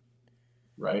to them.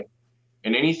 Right.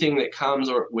 And anything that comes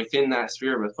or within that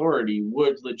sphere of authority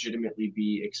would legitimately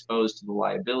be exposed to the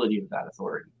liability of that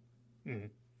authority. Mm-hmm.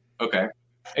 Okay.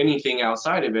 anything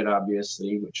outside of it,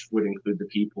 obviously, which would include the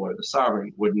people or the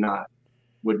sovereign, would not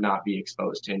be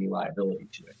exposed to any liability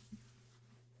to it.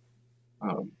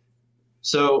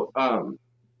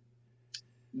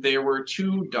 There were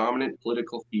two dominant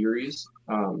political theories,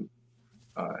 and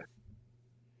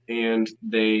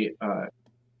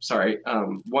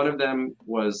one of them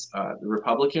was the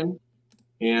Republican,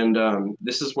 and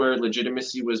this is where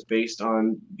legitimacy was based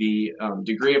on the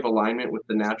degree of alignment with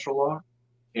the natural law.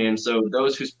 And so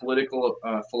those whose political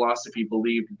philosophy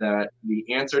believed that the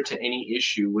answer to any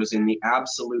issue was in the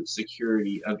absolute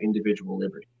security of individual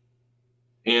liberty.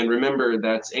 And remember,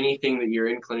 that's anything that your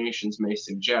inclinations may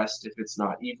suggest if it's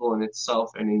not evil in itself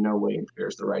and in no way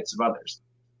impairs the rights of others.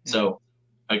 So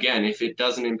again, if it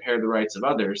doesn't impair the rights of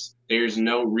others, there's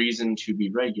no reason to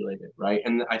be regulated, right?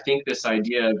 And I think this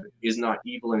idea of is not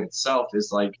evil in itself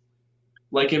is like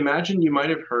imagine you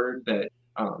might have heard that,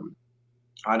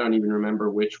 I don't even remember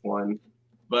which one,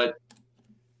 but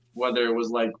whether it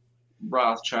was like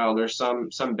Rothschild or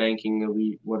some banking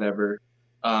elite, whatever,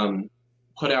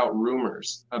 put out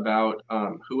rumors about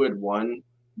who had won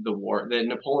the war, that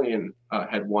Napoleon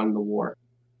had won the war,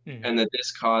 and that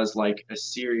this caused like a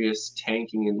serious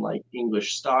tanking in like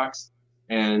English stocks,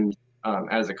 and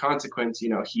as a consequence,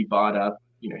 he bought up,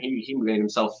 he made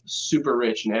himself super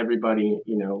rich, and everybody,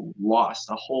 lost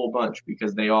a whole bunch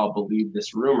because they all believed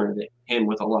this rumor that him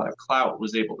with a lot of clout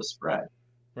was able to spread.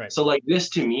 Right. So like this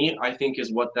to me, I think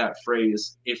is what that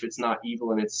phrase, if it's not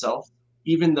evil in itself,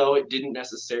 even though it didn't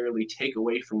necessarily take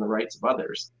away from the rights of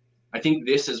others, I think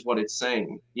this is what it's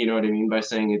saying. You know what I mean? By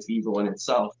saying it's evil in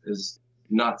itself is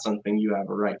not something you have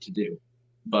a right to do.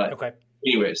 But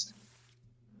anyways,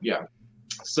 yeah.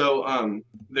 So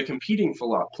the competing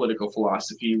political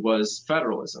philosophy was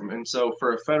federalism. And so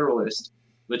for a federalist,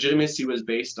 legitimacy was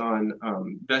based on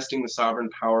vesting the sovereign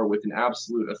power with an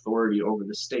absolute authority over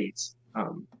the states.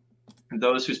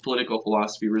 Those whose political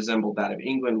philosophy resembled that of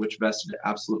England, which vested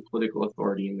absolute political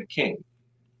authority in the king.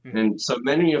 And so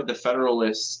many of the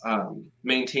Federalists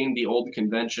maintained the old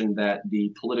convention that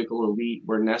the political elite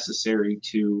were necessary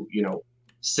to,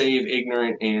 save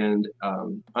ignorant and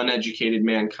uneducated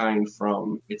mankind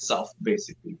from itself,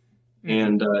 basically.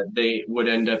 And they would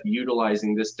end up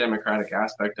utilizing this democratic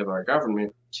aspect of our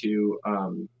government to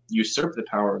usurp the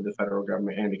power of the federal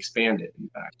government and expand it, in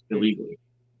fact, illegally.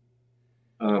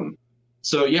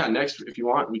 So yeah, next, if you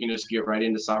want, we can just get right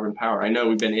into sovereign power. I know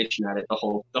we've been itching at it the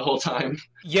whole time.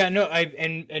 Yeah, no,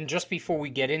 and just before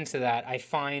we get into that, I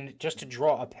find, just to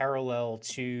draw a parallel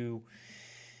to,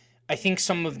 I think,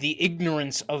 some of the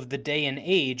ignorance of the day and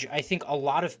age, I think a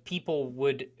lot of people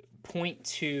would point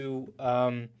to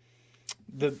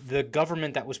the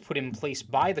government that was put in place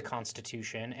by the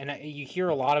Constitution, and you hear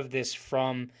a lot of this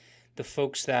from the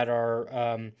folks that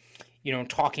are,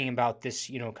 talking about this,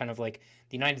 kind of like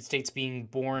the United States being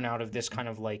born out of this kind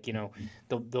of like, they'll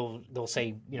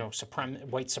say,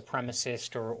 white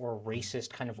supremacist or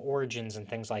racist kind of origins and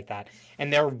things like that. And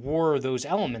there were those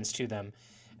elements to them.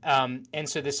 And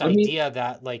so this idea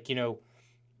that like, the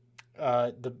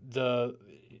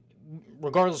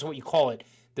regardless of what you call it,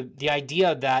 the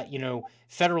idea that,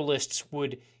 Federalists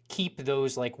would keep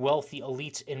those like wealthy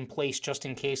elites in place just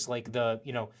in case like the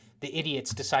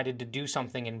idiots decided to do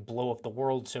something and blow up the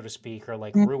world, so to speak, or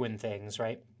like ruin things,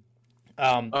 right?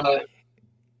 Sorry,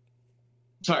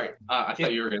 I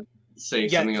thought you were going to say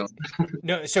something else.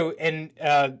 No, so, and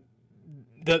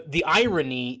the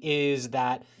irony is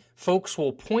that folks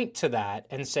will point to that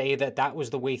and say that that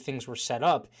was the way things were set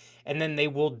up, and then they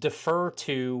will defer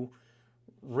to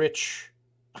rich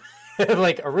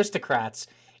like aristocrats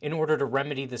in order to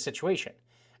remedy the situation.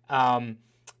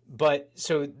 But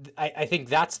so I think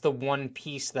that's the one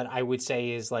piece that I would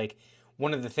say is like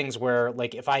one of the things where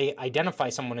like if I identify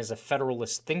someone as a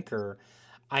federalist thinker,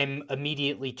 I'm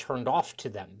immediately turned off to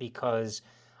them because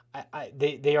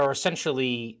they are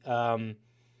essentially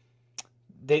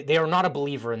they are not a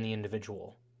believer in the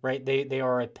individual, right? They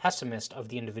are a pessimist of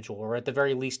the individual, or at the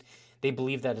very least, they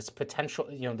believe that it's potential.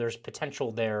 There's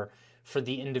potential there for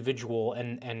the individual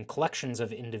and collections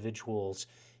of individuals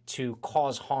to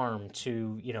cause harm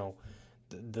to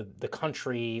the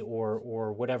country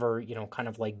or whatever kind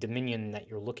of like dominion that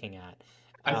you're looking at.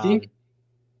 I think,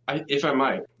 if I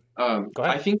might, Go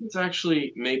ahead. I think it's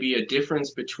actually maybe a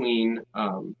difference between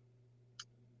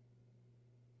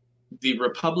the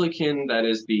Republican, that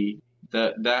is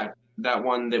that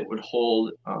one that would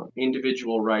hold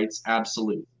individual rights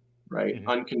absolute, right,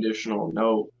 unconditional,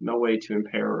 no way to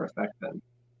impair or affect them.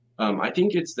 I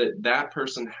think it's that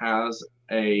person has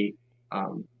a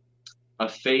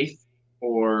faith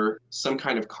or some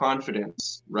kind of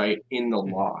confidence, right, in the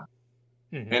law.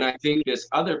 And I think this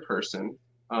other person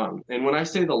And when I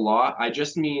say the law, I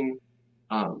just mean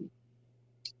um,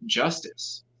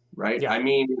 justice, right? Yeah. I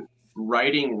mean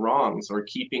righting wrongs or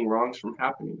keeping wrongs from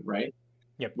happening, right?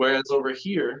 Yep. Whereas over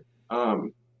here,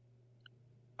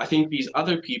 I think these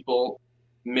other people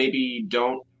maybe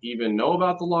don't even know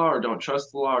about the law or don't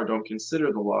trust the law or don't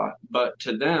consider the law. But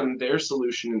to them, their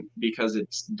solution, because it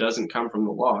doesn't come from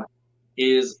the law,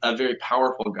 is a very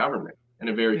powerful government and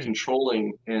a very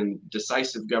controlling and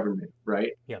decisive government,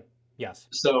 right? Yep. Yes.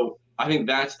 So I think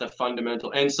that's the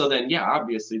fundamental. And so then, yeah,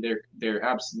 obviously they're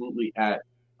absolutely at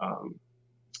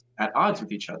odds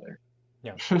with each other.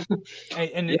 Yeah.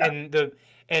 And Yeah.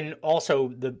 and also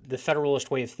the federalist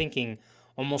way of thinking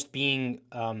almost being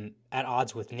at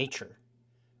odds with nature,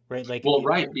 right? Like Well,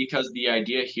 right, because the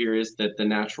idea here is that the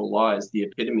natural law is the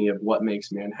epitome of what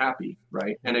makes man happy,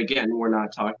 right? And again, we're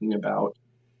not talking about,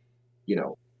 you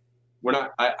know, we're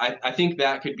not, I think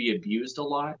that could be abused a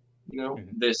lot,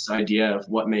 this idea of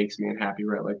what makes man happy,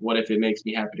 right? Like, what if it makes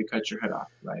me happy to cut your head off,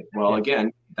 right? Well, Yeah.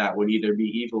 again, that would either be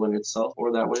evil in itself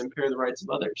or that would impair the rights of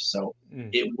others. So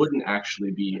it wouldn't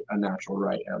actually be a natural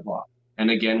right at law. And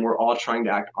again, we're all trying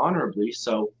to act honorably.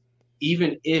 So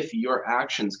even if your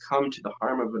actions come to the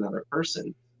harm of another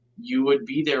person, you would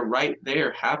be there right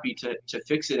there, happy to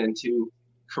fix it and to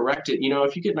correct it.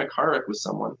 If you get in a car wreck with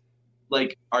someone,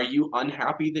 like, are you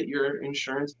unhappy that your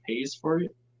insurance pays for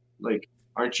it? Like,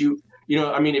 aren't you,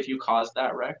 I mean, if you caused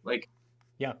that wreck, like,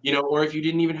 Yeah. or if you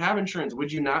didn't even have insurance,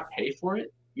 would you not pay for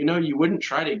it? You wouldn't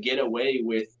try to get away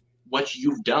with what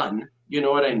you've done. You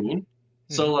know what I mean?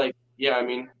 So, like, yeah, I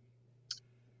mean,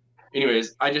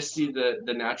 anyways, I just see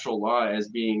the natural law as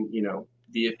being,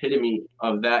 the epitome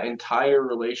of that entire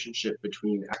relationship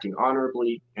between acting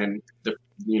honorably and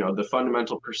the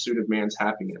fundamental pursuit of man's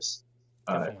happiness.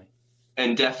 Definitely.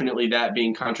 And definitely that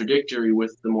being contradictory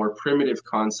with the more primitive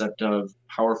concept of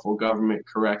powerful government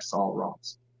corrects all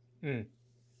wrongs.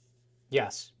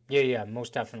 Yes. Yeah,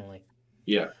 most definitely.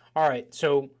 Yeah. All right.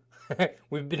 So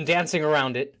we've been dancing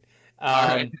around it. All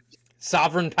right.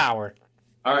 Sovereign power.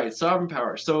 All right, sovereign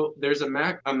power. So there's a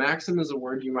maxim is a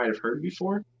word you might have heard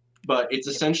before, but it's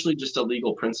essentially just a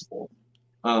legal principle.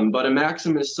 But a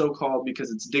maxim is so called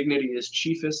because its dignity is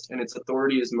chiefest and its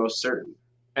authority is most certain,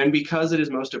 and because it is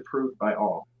most approved by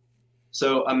all.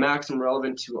 So a maxim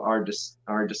relevant to our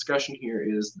discussion here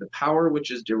is the power which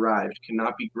is derived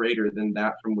cannot be greater than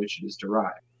that from which it is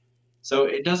derived. So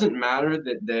it doesn't matter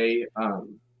that they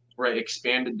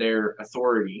expanded their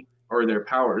authority or their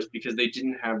powers because they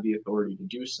didn't have the authority to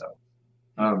do so.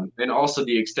 And also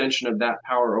the extension of that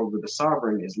power over the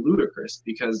sovereign is ludicrous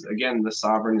because, again, the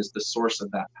sovereign is the source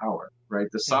of that power,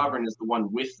 right? The sovereign is the one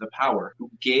with the power who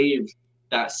gave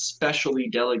that specially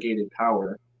delegated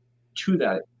power to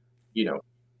that,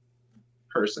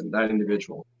 person, that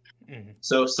individual.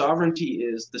 So sovereignty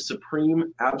is the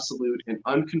supreme, absolute, and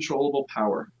uncontrollable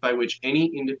power by which any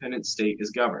independent state is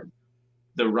governed.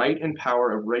 The right and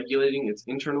power of regulating its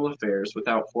internal affairs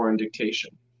without foreign dictation.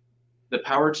 The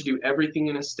power to do everything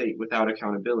in a state without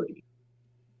accountability.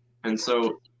 And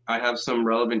so I have some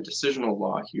relevant decisional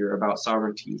law here about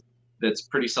sovereignty that's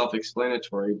pretty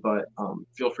self-explanatory, but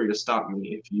feel free to stop me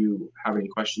if you have any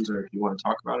questions or if you want to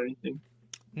talk about anything.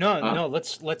 No,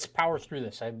 let's power through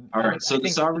this. All right, so the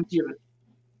sovereignty of it.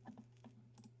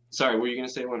 Sorry, were you going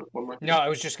to say one more thing? No, I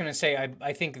was just going to say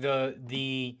I think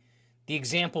the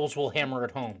examples will hammer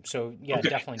it home. So yeah, okay.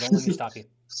 Definitely don't let me stop you.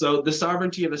 So the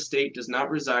sovereignty of a state does not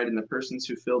reside in the persons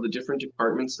who fill the different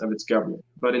departments of its government,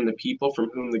 but in the people from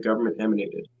whom the government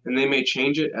emanated, and they may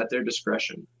change it at their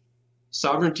discretion.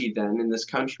 Sovereignty, then, in this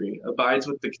country abides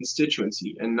with the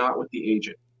constituency and not with the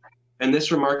agent. And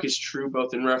this remark is true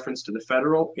both in reference to the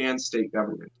federal and state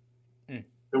government.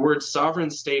 The words sovereign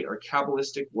state are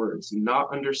Kabbalistic words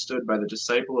not understood by the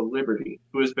disciple of liberty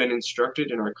who has been instructed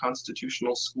in our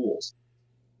constitutional schools.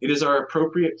 It is our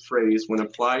appropriate phrase when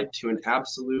applied to an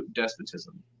absolute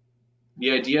despotism.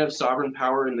 The idea of sovereign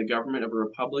power in the government of a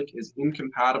republic is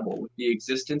incompatible with the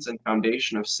existence and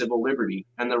foundation of civil liberty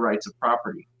and the rights of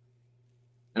property.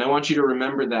 And I want you to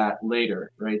remember that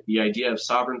later, right? The idea of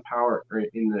sovereign power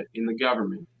in the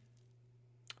government.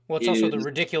 Well, it's also the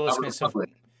ridiculousness of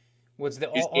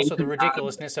the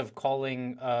ridiculousness of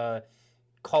calling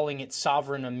it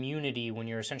sovereign immunity when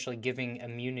you're essentially giving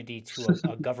immunity to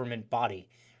a government body,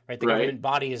 right? The government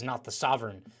body is not the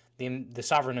sovereign. The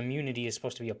sovereign immunity is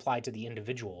supposed to be applied to the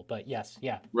individual. But yes,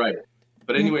 yeah. Right.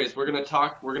 But anyways, we're going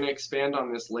to expand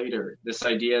on this later. This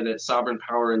idea that sovereign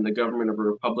power in the government of a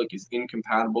republic is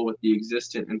incompatible with the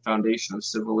existence and foundation of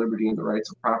civil liberty and the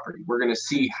rights of property. We're going to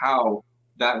see how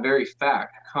that very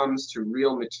fact comes to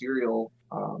real material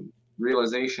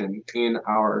realization in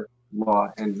our law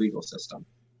and legal system.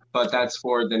 but that's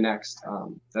for the next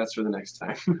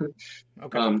time.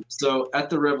 Okay. So at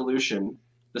the revolution,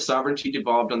 the sovereignty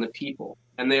devolved on the people,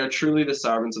 and they are truly the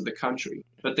sovereigns of the country,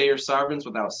 but they are sovereigns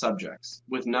without subjects,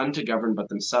 with none to govern but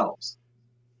themselves.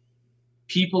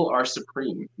 People are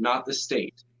supreme, not the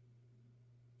state.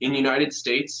 In the United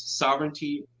States,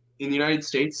 sovereignty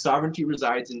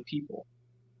resides in people.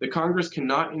 The Congress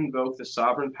cannot invoke the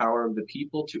sovereign power of the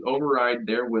people to override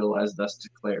their will as thus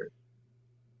declared.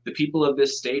 The people of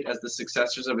this state, as the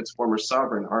successors of its former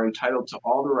sovereign, are entitled to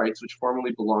all the rights which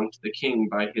formerly belonged to the king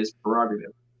by his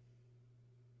prerogative.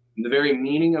 And the very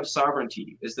meaning of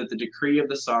sovereignty is that the decree of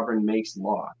the sovereign makes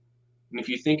law. And if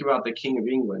you think about the King of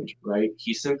England, right,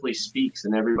 he simply speaks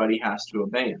and everybody has to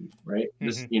obey him, right?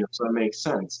 So that makes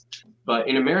sense. But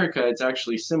in America, it's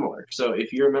actually similar. So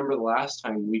if you remember the last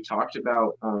time we talked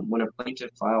about when a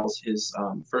plaintiff files his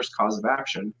first cause of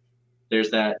action,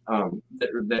 there's that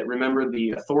remember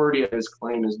the authority of his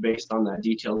claim is based on that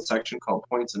detailed section called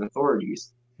points and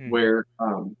authorities, where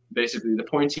basically the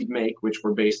points he'd make, which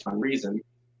were based on reason,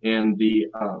 and the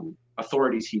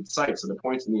authorities he'd cite. So the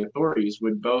points and the authorities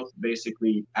would both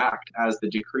basically act as the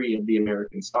decree of the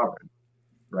American sovereign,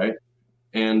 right?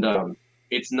 And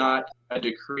it's not a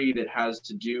decree that has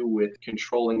to do with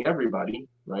controlling everybody,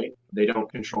 right? They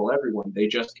don't control everyone. They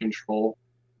just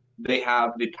they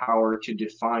have the power to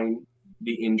define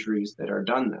the injuries that are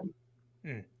done them,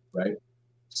 right?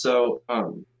 So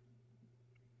when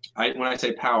I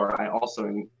say power, I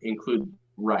also include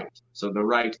right. So the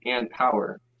right and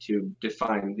power to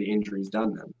define the injuries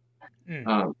done them.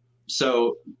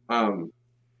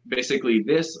 Basically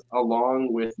this,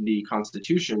 along with the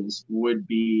constitutions, would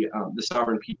be the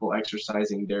sovereign people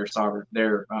exercising their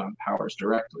powers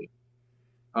directly.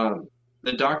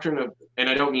 The doctrine of, and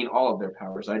I don't mean all of their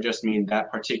powers, I just mean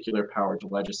that particular power to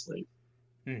legislate.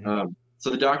 So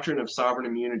the doctrine of sovereign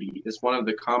immunity is one of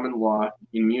the common law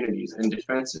immunities and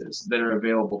defenses that are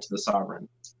available to the sovereign.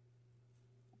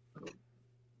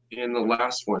 And the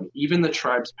last one, even if the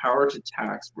tribe's power to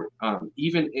tax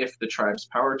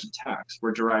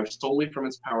were derived solely from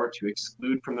its power to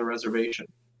exclude from the reservation,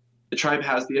 the tribe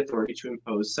has the authority to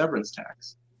impose severance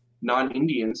tax.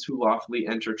 Non-Indians who lawfully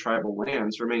enter tribal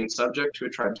lands remain subject to a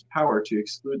tribe's power to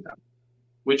exclude them,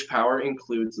 which power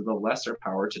includes the lesser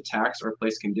power to tax or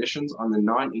place conditions on the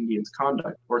non-Indians'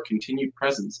 conduct or continued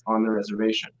presence on the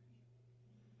reservation.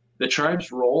 The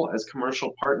tribe's role as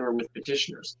commercial partner with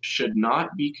petitioners should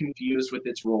not be confused with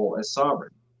its role as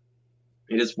sovereign.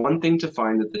 It is one thing to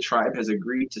find that the tribe has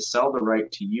agreed to sell the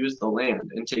right to use the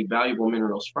land and take valuable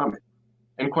minerals from it,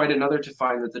 and quite another to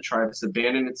find that the tribe has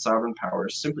abandoned its sovereign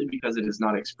powers simply because it has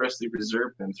not expressly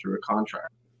reserved them through a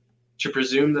contract. To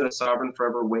presume that a sovereign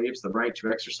forever waives the right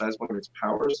to exercise one of its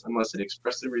powers unless it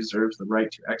expressly reserves the right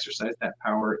to exercise that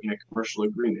power in a commercial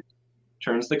agreement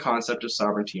turns the concept of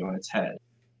sovereignty on its head.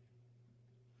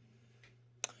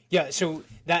 Yeah, so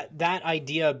that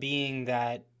idea being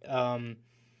that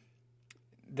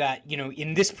that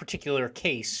in this particular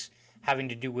case, having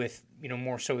to do with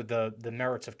more so the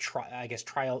merits of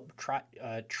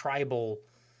tribal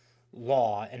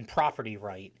law and property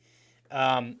right,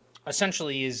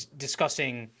 essentially is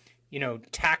discussing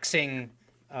taxing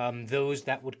those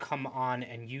that would come on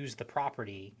and use the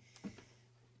property,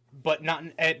 but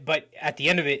at the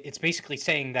end of it, it's basically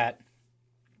saying that,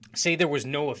 say there was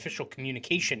no official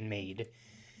communication made,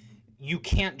 you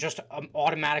can't just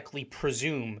automatically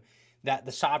presume that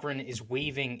the sovereign is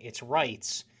waiving its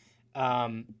rights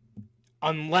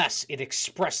unless it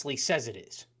expressly says it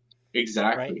is.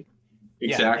 Exactly. Right?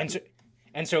 Exactly. Yeah.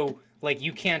 And so like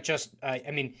you can't just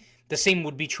the same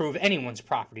would be true of anyone's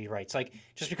property rights. Like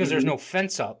just because there's no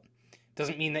fence up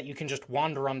doesn't mean that you can just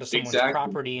wander onto someone's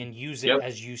property and use it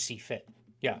as you see fit.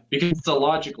 Yeah. Because it's a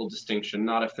logical distinction,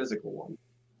 not a physical one.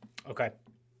 Okay.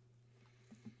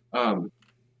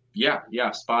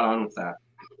 Yeah, spot on with that.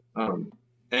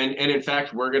 And in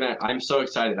fact, I'm so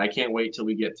excited. I can't wait till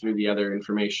we get through the other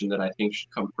information that I think should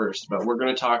come first. But we're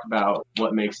going to talk about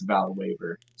what makes a valid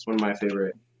waiver. It's one of my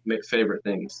favorite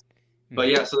things. But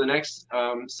yeah, so the next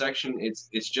section, it's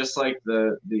just like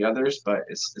the others, but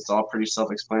it's all pretty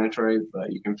self-explanatory.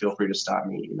 But you can feel free to stop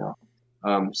me,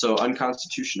 So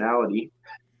unconstitutionality.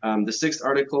 The 6th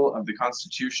article of the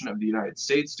Constitution of the United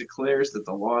States declares that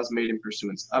the laws made in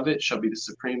pursuance of it shall be the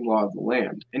supreme law of the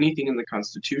land, anything in the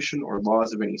Constitution or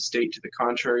laws of any state to the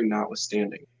contrary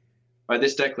notwithstanding. By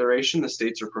this declaration, the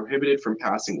states are prohibited from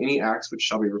passing any acts which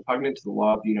shall be repugnant to the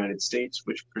law of the United States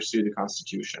which pursue the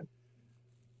Constitution.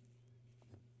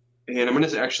 And I'm going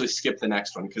to actually skip the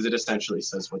next one because it essentially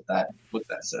says what that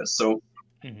says. So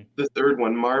Mhm. The third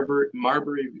one,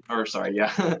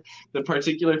 the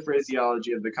particular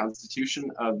phraseology of the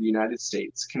Constitution of the United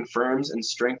States confirms and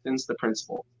strengthens the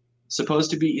principle,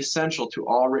 supposed to be essential to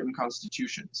all written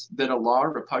constitutions, that a law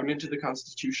repugnant to the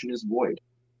Constitution is void,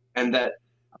 and that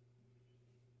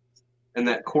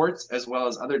courts as well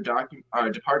as other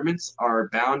departments are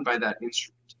bound by that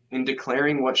instrument. In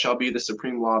declaring what shall be the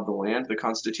supreme law of the land, the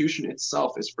Constitution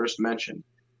itself is first mentioned,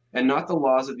 and not the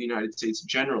laws of the United States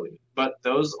generally, but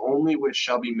those only which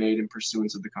shall be made in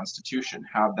pursuance of the Constitution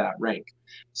have that rank.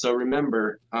 So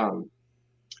remember, I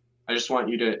just want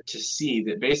you to see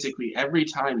that basically every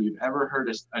time you've ever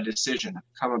heard a decision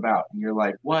come about, and you're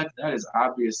like, what? That is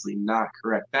obviously not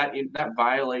correct. That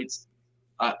violates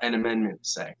an amendment,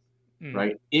 say,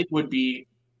 right? It would be,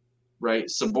 right,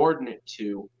 subordinate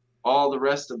to all the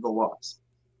rest of the laws,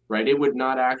 right? It would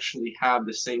not actually have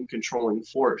the same controlling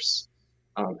force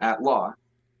at law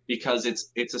because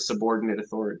it's a subordinate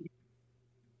authority.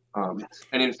 And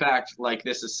in fact, like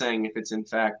this is saying, if it's in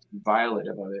fact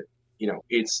violative of it,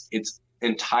 it's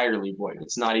entirely void.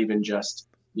 It's not even just,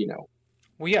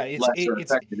 well, yeah, lesser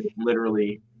effective. It's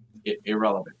literally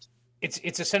irrelevant.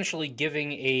 It's essentially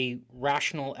giving a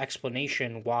rational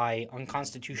explanation why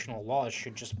unconstitutional laws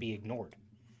should just be ignored.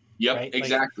 Yep, right?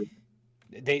 Exactly.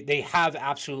 Like, they have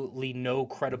absolutely no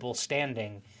credible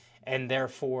standing, and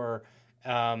therefore,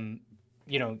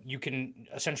 you can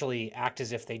essentially act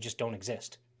as if they just don't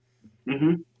exist.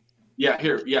 Mm-hmm. Yeah,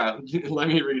 here, yeah. Let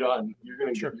me read on. You're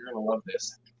gonna love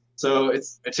this. So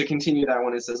it's to continue that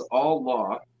one. It says all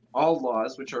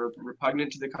laws which are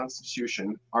repugnant to the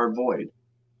Constitution are void.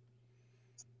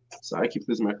 So I keep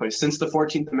losing my place. Since the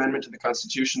 14th Amendment to the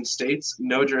Constitution states,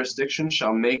 no jurisdiction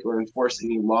shall make or enforce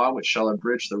any law which shall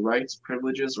abridge the rights,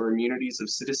 privileges, or immunities of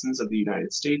citizens of the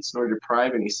United States, nor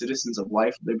deprive any citizens of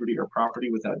life, liberty, or property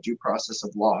without due process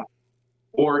of law,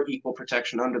 or equal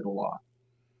protection under the law.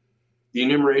 The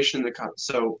enumeration in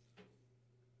so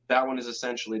that one is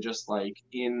essentially just like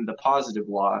in the positive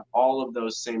law, all of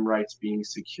those same rights being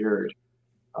secured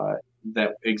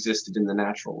that existed in the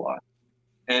natural law.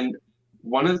 And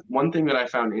one thing that I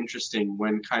found interesting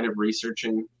when kind of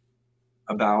researching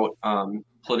about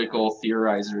political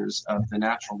theorizers of the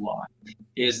natural law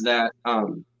is that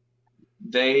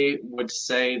they would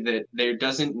say that there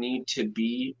doesn't need to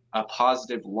be a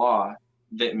positive law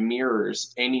that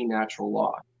mirrors any natural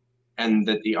law, and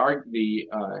that the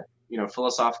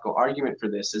philosophical argument for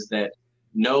this is that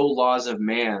no laws of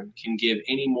man can give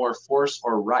any more force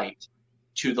or right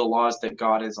to the laws that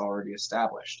God has already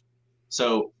established.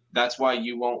 So that's why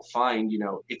you won't find,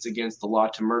 it's against the law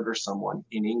to murder someone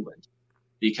in England,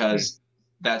 because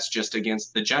that's just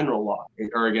against the general law,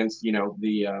 or against,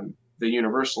 the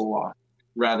universal law,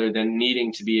 rather than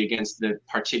needing to be against the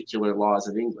particular laws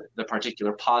of England, the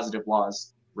particular positive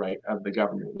laws, right, of the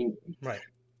government of England. Right.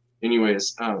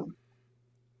 Anyways,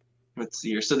 let's see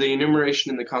here. So the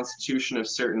enumeration in the Constitution of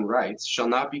certain rights shall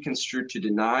not be construed to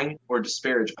deny or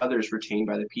disparage others retained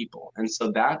by the people. And so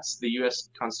that's the U.S.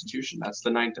 Constitution. That's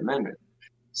the Ninth Amendment.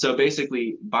 So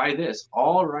basically, by this,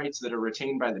 all rights that are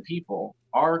retained by the people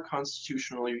are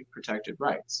constitutionally protected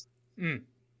rights.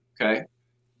 Okay?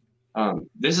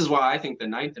 This is why I think the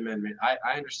Ninth Amendment,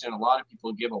 I understand a lot of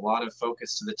people give a lot of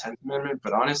focus to the 10th Amendment,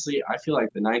 but honestly, I feel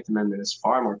like the Ninth Amendment is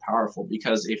far more powerful,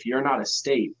 because if you're not a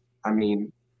state, I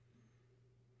mean...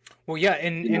 Well, yeah,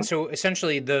 and so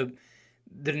essentially the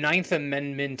Ninth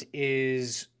Amendment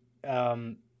is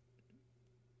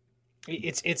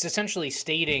it's essentially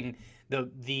stating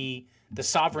the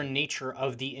sovereign nature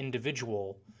of the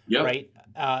individual, right?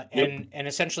 And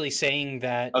essentially saying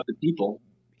that of the people,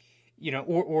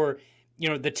 or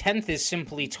the 10th is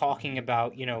simply talking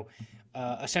about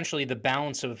essentially the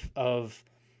balance of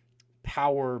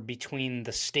power between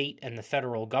the state and the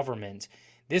federal government.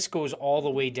 This goes all the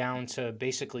way down to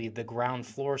basically the ground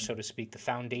floor, so to speak, the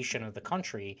foundation of the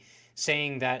country,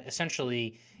 saying that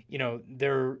essentially,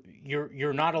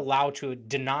 you're not allowed to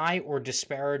deny or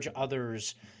disparage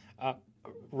others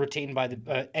retained by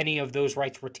any of those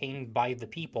rights retained by the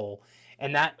people,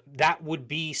 and that would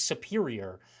be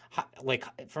superior, like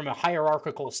from a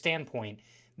hierarchical standpoint,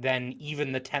 than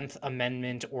even the 10th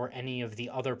Amendment or any of the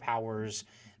other powers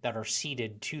that are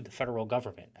ceded to the federal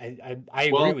government. I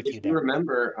agree with you there. If you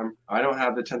remember, I don't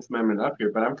have the 10th Amendment up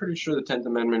here, but I'm pretty sure the 10th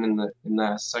Amendment in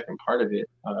the second part of it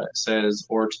says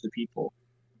 "or to the people,"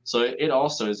 so it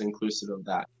also is inclusive of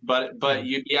that. But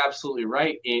you'd be absolutely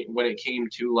right when it came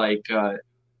to like,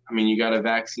 you got a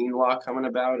vaccine law coming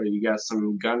about, or you got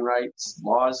some gun rights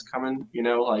laws coming.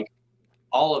 Like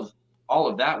all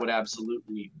of that would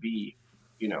absolutely be,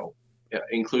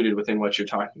 included within what you're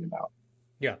talking about.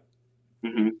 Yeah.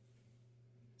 Mm-hmm.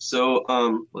 So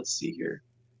let's see here.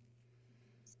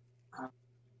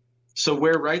 So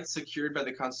where rights secured by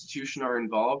the Constitution are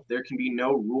involved, there can be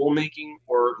no rulemaking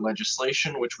or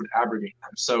legislation which would abrogate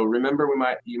them. So remember,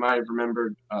 you might have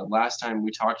remembered last time we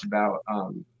talked about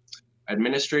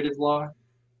administrative law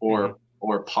or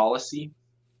policy.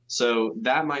 So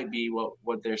that might be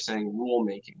what they're saying,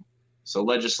 rulemaking. So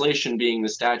legislation being the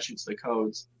statutes, the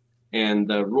codes, and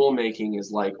the rulemaking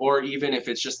is like, or even if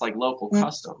it's just like local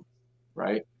custom,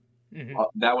 right?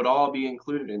 That would all be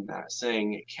included in that,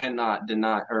 saying it cannot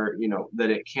deny, or that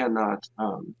it cannot,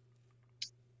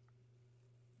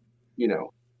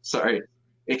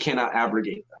 it cannot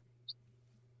abrogate them,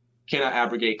 cannot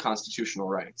abrogate constitutional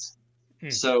rights.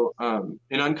 So an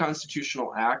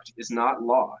unconstitutional act is not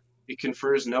law. It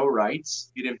confers no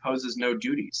rights. It imposes no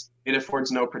duties. It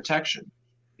affords no protection.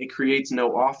 It creates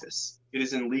no office. It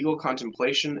is in legal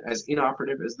contemplation as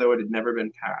inoperative as though it had never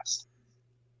been passed.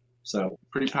 So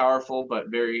pretty powerful, but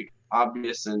very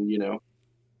obvious and,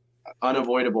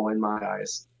 unavoidable in my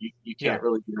eyes. You can't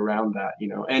really get around that,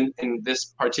 And this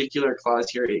particular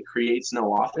clause here, it creates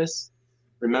no office.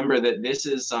 Remember that this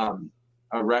is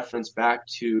a reference back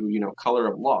to, color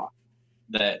of law,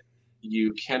 that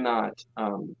you cannot,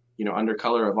 under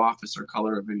color of office or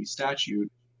color of any statute,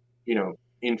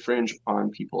 infringe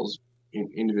upon people's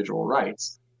individual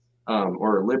rights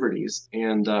or liberties.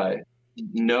 And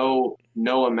no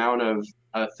amount of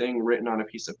a thing written on a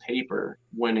piece of paper,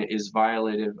 when it is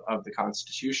violative of the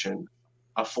Constitution,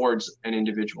 affords an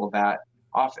individual that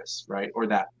office, right? Or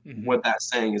that what that's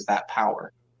saying is that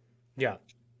power. Yeah.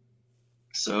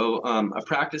 So a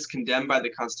practice condemned by the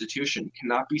Constitution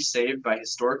cannot be saved by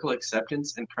historical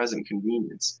acceptance and present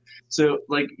convenience. So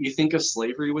like you think of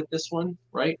slavery with this one,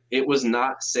 right? It was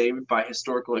not saved by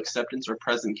historical acceptance or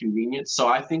present convenience. So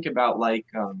I think about like,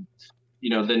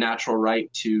 the natural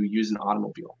right to use an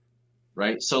automobile,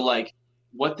 right? So like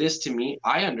what this to me,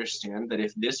 I understand that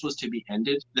if this was to be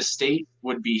ended, the state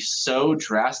would be so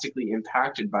drastically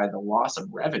impacted by the loss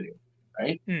of revenue,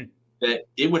 right? That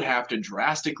it would have to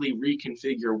drastically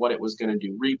reconfigure what it was going to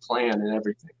do, replan and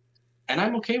everything. And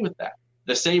I'm okay with that.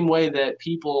 The same way that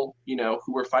people,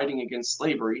 who were fighting against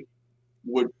slavery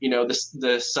would,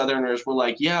 the Southerners were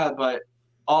like, yeah, but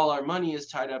all our money is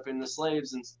tied up in the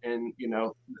slaves and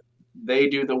they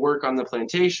do the work on the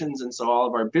plantations. And so all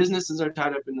of our businesses are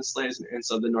tied up in the slaves. And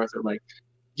so the North are like,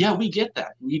 yeah, we get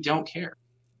that. We don't care.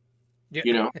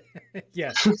 Yeah.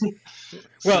 Yes.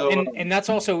 Well, so, and that's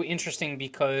also interesting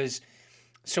because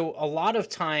so a lot of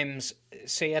times,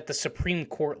 say at the Supreme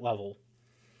Court level,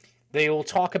 they will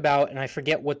talk about, and I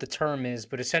forget what the term is,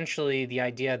 but essentially the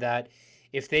idea that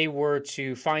if they were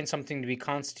to find something to be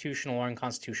constitutional or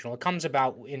unconstitutional, it comes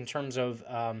about in terms of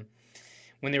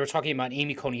when they were talking about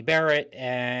Amy Coney Barrett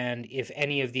and if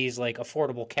any of these like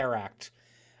Affordable Care Act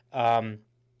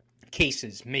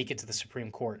cases make it to the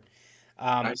Supreme Court.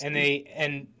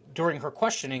 And during her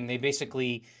questioning, they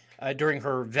basically, during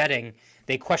her vetting,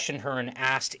 they questioned her and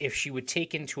asked if she would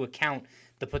take into account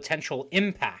the potential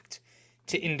impact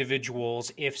to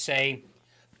individuals if, say,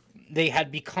 they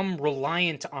had become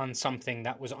reliant on something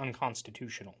that was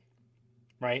unconstitutional,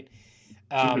 right?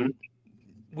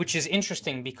 Which is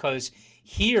interesting because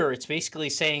here it's basically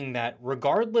saying that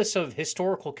regardless of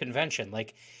historical convention,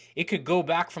 like it could go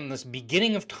back from this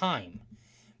beginning of time,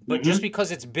 but just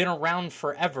because it's been around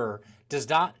forever does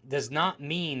not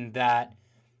mean that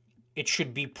it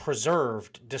should be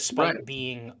preserved despite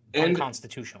being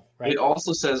unconstitutional, right? It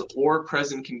also says or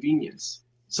present convenience.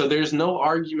 So there's no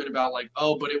argument about like,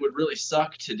 oh, but it would really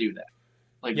suck to do that.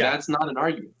 Like that's not an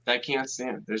argument. That can't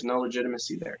stand. There's no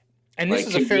legitimacy there. And this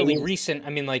is a fairly recent,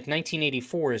 like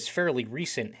 1984 is fairly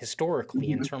recent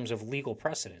historically in terms of legal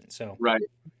precedent. So right.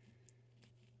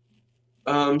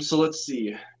 So let's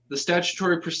see. The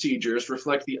statutory procedures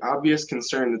reflect the obvious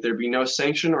concern that there be no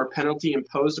sanction or penalty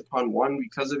imposed upon one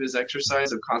because of his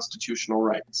exercise of constitutional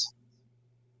rights.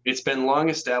 It's been long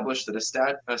established that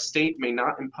a state may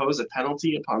not impose a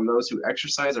penalty upon those who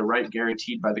exercise a right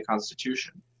guaranteed by the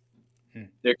Constitution.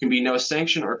 There can be no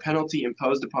sanction or penalty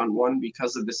imposed upon one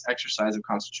because of this exercise of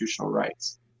constitutional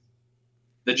rights.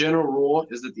 The general rule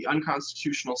is that the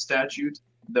unconstitutional statute,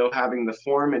 though having the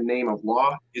form and name of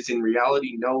law, is in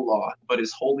reality no law, but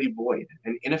is wholly void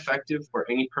and ineffective for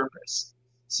any purpose,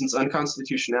 since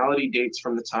unconstitutionality dates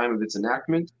from the time of its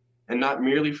enactment, and not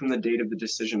merely from the date of the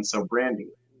decision so branding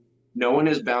it. No one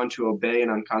is bound to obey an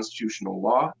unconstitutional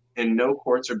law, and no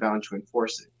courts are bound to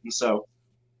enforce it. And so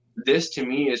this to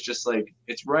me is just like,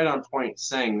 it's right on point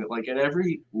saying that like at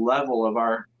every level of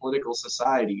our political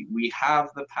society, we have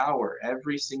the power.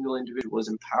 Every single individual is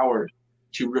empowered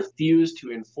to refuse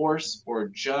to enforce or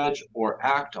judge or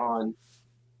act on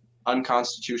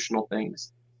unconstitutional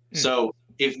things. So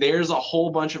if there's a whole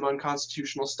bunch of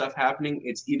unconstitutional stuff happening,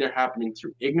 it's either happening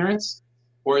through ignorance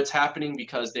or it's happening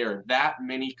because there are that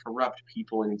many corrupt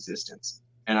people in existence.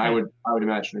 And I would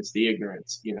imagine it's the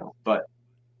ignorance, but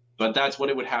that's what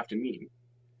it would have to mean.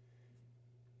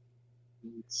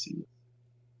 Let's see.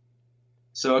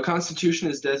 So a constitution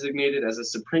is designated as a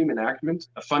supreme enactment,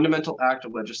 a fundamental act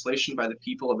of legislation by the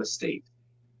people of a state.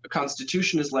 A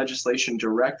constitution is legislation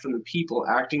direct from the people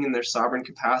acting in their sovereign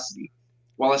capacity,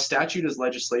 while a statute is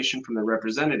legislation from the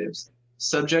representatives,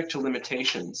 subject to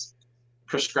limitations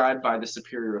prescribed by the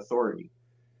superior authority.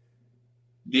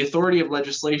 The authority of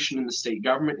legislation in the state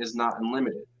government is not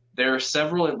unlimited. There are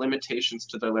several limitations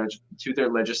to their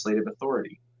legislative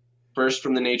authority. First,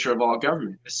 from the nature of all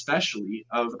government, especially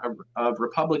of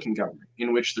Republican government,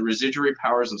 in which the residuary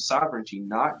powers of sovereignty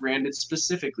not granted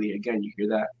specifically, again, you hear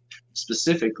that,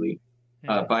 specifically,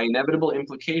 by inevitable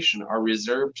implication, are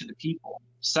reserved to the people.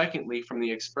 Secondly, from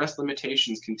the express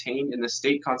limitations contained in the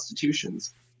state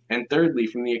constitutions. And thirdly,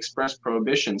 from the express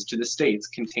prohibitions to the states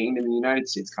contained in the United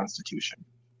States Constitution.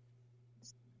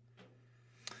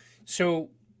 So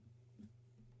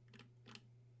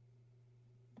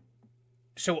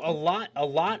a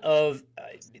lot of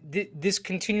this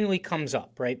continually comes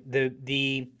up, right?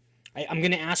 I'm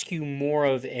going to ask you more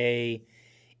of a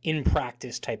in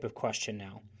practice type of question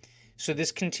now. So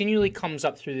this continually comes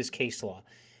up through this case law,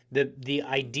 the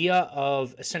idea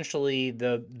of essentially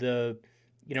the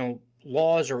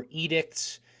laws or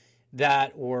edicts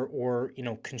that or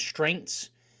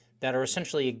constraints that are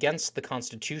essentially against the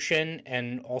Constitution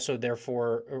and also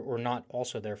therefore or not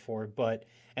also therefore but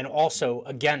and also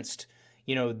against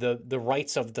the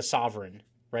rights of the sovereign,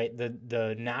 right?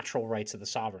 The natural rights of the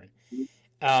sovereign,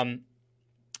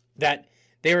 that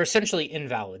they are essentially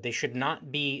invalid. They should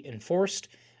not be enforced.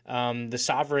 The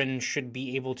sovereign should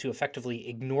be able to effectively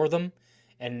ignore them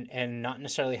and not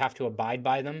necessarily have to abide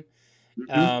by them.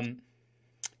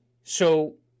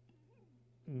 So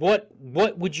what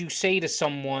would you say to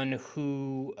someone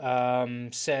who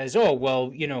says, oh, well,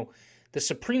 the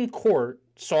Supreme Court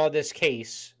saw this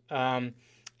case and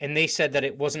they said that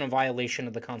it wasn't a violation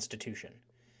of the Constitution?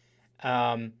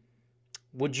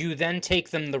 Would you then take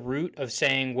them the route of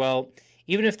saying, well,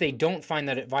 even if they don't find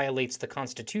that it violates the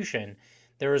Constitution,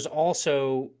 there is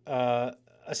also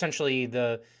essentially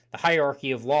the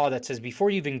hierarchy of law that says before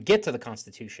you even get to the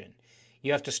Constitution,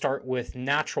 you have to start with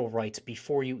natural rights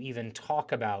before you even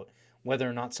talk about whether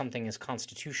or not something is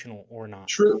constitutional or not.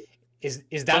 True. Is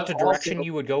that the direction also,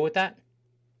 you would go with that?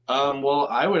 Well,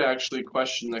 I would actually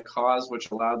question the cause which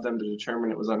allowed them to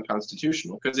determine it was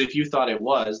unconstitutional. Because if you thought it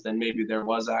was, then maybe there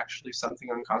was actually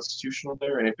something unconstitutional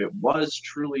there. And if it was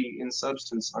truly in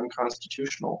substance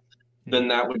unconstitutional, then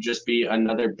that would just be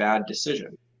another bad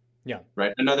decision. Yeah.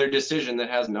 Right? Another decision that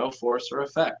has no force or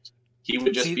effect. He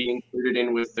would just be included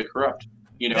in with the corrupt,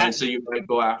 and so you might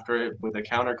go after it with a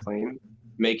counterclaim,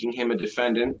 making him a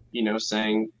defendant,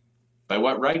 saying, by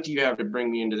what right do you have to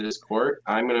bring me into this court?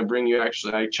 I'm going to bring you,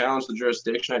 I challenge the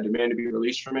jurisdiction. I demand to be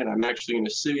released from it. I'm actually going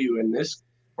to sue you in this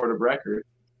court of record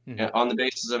on the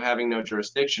basis of having no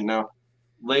jurisdiction. Now,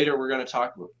 later we're going to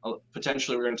talk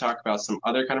about some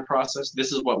other kind of process.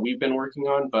 This is what we've been working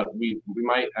on, but we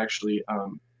might actually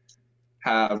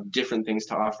have different things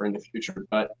to offer in the future.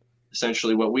 But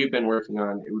essentially what we've been working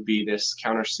on, it would be this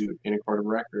countersuit in a court of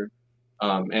record.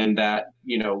 And that,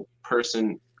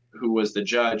 person who was the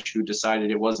judge who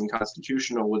decided it wasn't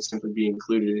constitutional would simply be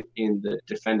included in the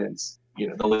defendants,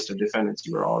 the list of defendants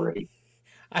you were already,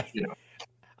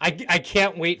 I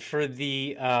can't wait for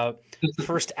the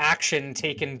first action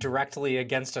taken directly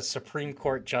against a Supreme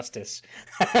Court justice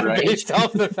based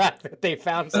off the fact that they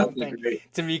found something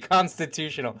to be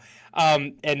constitutional.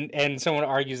 And someone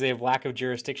argues they have lack of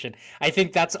jurisdiction. I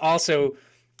think that's also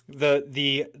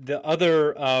the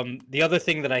other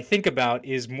thing that I think about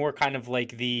is more kind of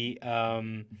like the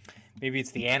maybe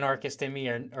it's the anarchist in me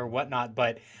or whatnot.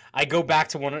 But I go back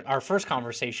to our first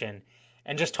conversation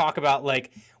and just talk about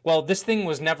this thing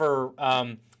was never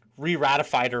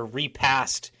re-ratified or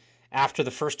repassed after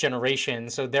the first generation,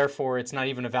 so therefore it's not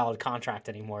even a valid contract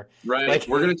anymore. Right.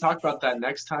 We're going to talk about that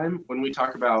next time when we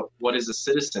talk about what is a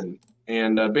citizen.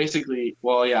 And basically,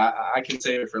 well, yeah, I can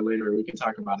save it for later. We can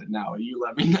talk about it now. You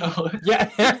let me know. Yeah.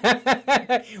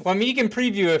 Well, I mean, you can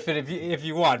preview if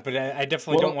you want, but I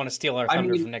definitely don't want to steal our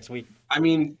thunder from next week. I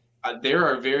mean, there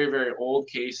are very, very old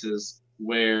cases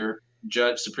where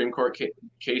Supreme Court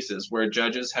cases where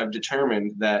judges have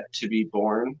determined that to be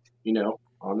born,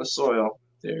 on the soil,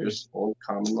 there's old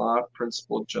common law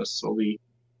principle just solely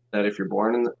that if you're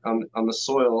born on the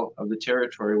soil of the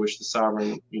territory which the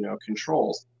sovereign,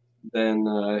 controls, then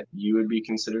you would be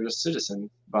considered a citizen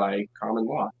by common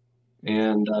law.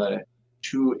 And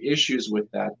two issues with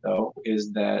that, though,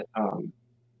 is that,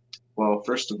 well,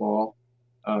 first of all,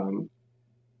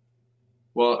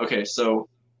 okay, so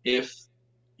if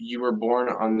you were born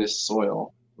on this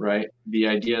soil, right, the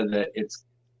idea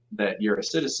that you're a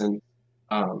citizen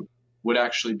would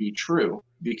actually be true,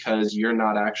 because you're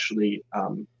not actually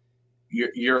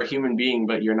you're a human being,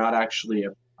 but you're not actually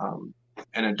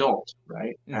an adult,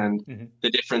 right? And the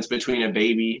difference between a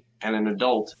baby and an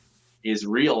adult is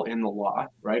real in the law,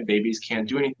 right? Babies can't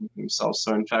do anything for themselves.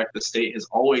 So in fact, the state has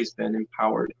always been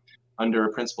empowered under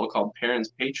a principle called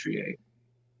parens patriae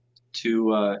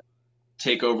to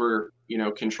take over,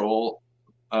 control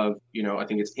of, I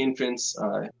think it's infants,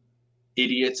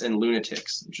 idiots, and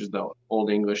lunatics, which is the old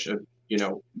English of,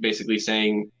 basically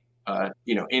saying,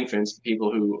 infants,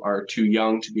 people who are too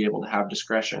young to be able to have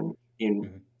discretion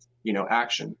in,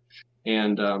 action,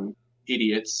 and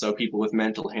idiots, so people with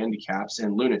mental handicaps,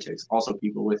 and lunatics, also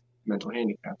people with mental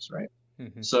handicaps, right?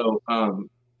 So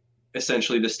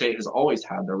essentially, the state has always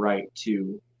had the right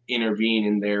to intervene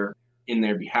in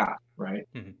their behalf, right?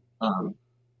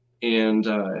 And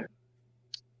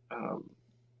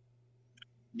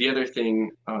the other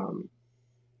thing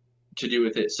to do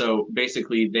with it, so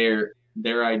basically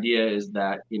their idea is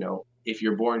that, if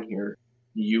you're born here,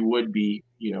 you would be,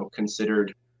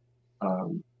 considered,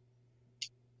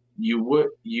 you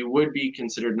would be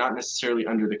considered not necessarily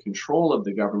under the control of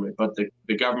the government, but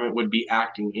the government would be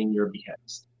acting in your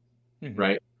behest,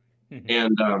 right?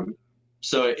 And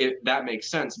so that makes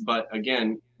sense. But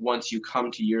again, once you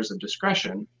come to years of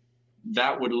discretion,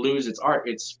 that would lose its art.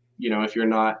 It's, if you're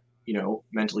not,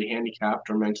 mentally handicapped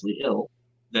or mentally ill,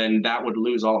 then that would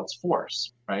lose all its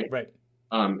force, right? Right.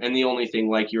 And the only thing,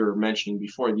 like you were mentioning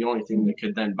before, the only thing that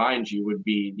could then bind you would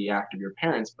be the act of your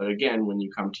parents. But again, when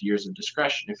you come to years of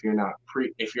discretion, if you're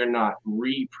not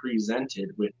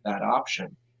represented with that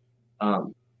option,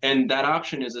 and that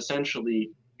option is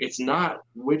essentially, it's not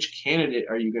which candidate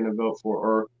are you going to vote for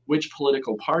or which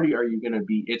political party are you going to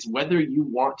be. It's whether you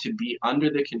want to be under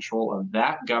the control of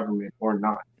that government or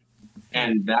not.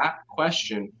 And that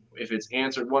question, if it's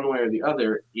answered one way or the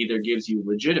other, either gives you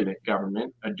legitimate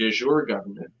government, a de jure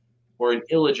government, or an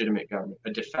illegitimate government, a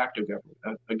de facto government,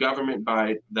 a government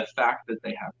by the fact that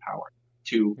they have power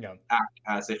to act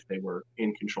as if they were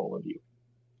in control of you.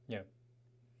 Yeah.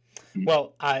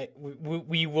 Well,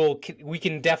 we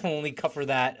can definitely cover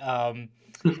that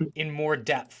in more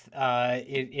depth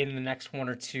in the next one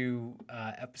or two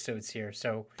episodes here.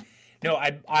 So, no,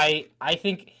 I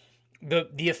think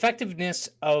the effectiveness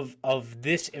of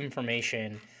this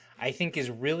information, I think,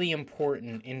 is really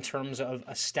important in terms of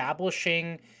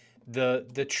establishing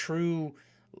the true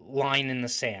line in the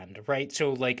sand, right?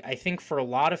 So, like, I think for a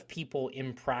lot of people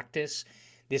in practice,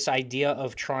 this idea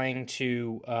of trying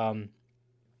to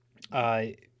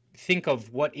think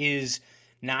of what is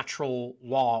natural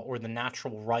law or the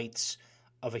natural rights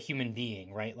of a human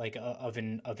being, right? Like of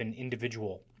an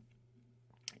individual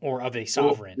or of a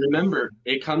sovereign. Well, remember,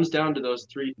 it comes down to those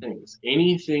three things.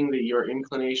 Anything that your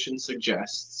inclination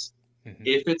suggests,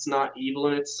 if it's not evil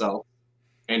in itself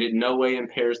and it no way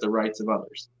impairs the rights of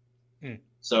others.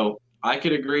 So I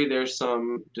could agree there's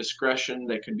some discretion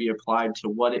that could be applied to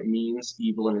what it means,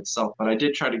 evil in itself. But I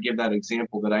did try to give that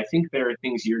example that I think there are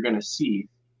things you're going to see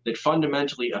that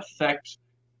fundamentally affect,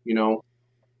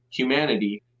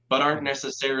 humanity, but aren't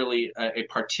necessarily a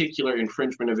particular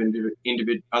infringement of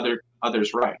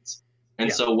others' rights.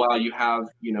 And so while you have,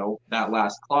 that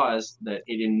last clause that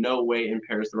it in no way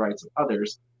impairs the rights of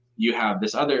others, you have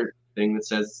this other thing that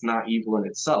says it's not evil in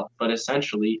itself. But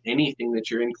essentially, anything that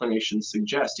your inclinations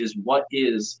suggest is what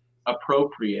is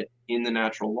appropriate in the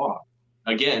natural law.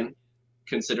 Again,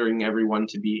 considering everyone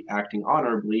to be acting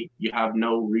honorably, you have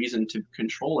no reason to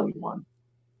control anyone.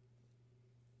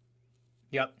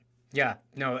 Yep. Yeah.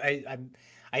 No,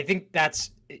 I think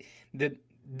that's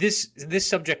this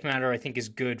subject matter, I think, is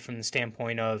good from the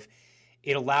standpoint of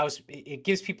it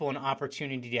gives people an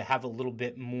opportunity to have a little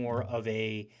bit more of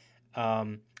a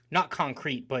not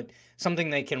concrete, but something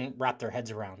they can wrap their heads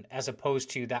around, as opposed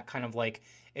to that kind of like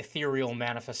ethereal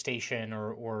manifestation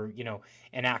or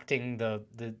enacting the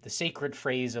sacred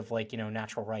phrase of like,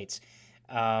 natural rights.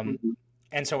 And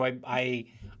so I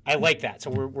like that. So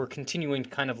we're continuing to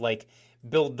kind of like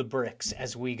build the bricks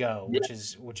as we go,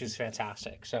 which is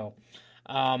fantastic. So,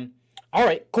 all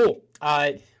right, cool.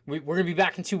 We're going to be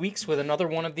back in 2 weeks with another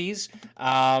one of these.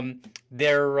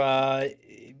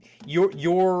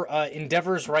 Your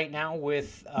endeavors right now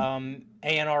with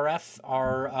ANRF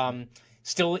are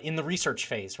still in the research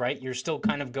phase, right? You're still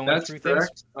kind of going through things?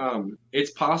 That's correct.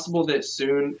 It's possible that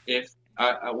soon, if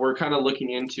we're kind of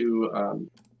looking into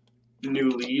new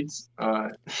leads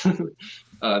that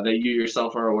you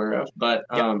yourself are aware of. But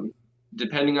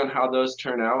depending on how those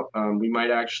turn out, we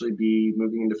might actually be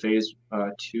moving into phase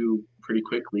 2 pretty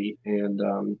quickly.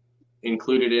 And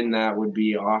included in that would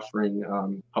be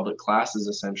offering public classes,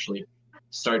 essentially.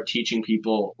 Start teaching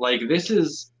people. Like, this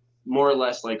is more or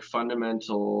less like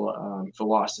fundamental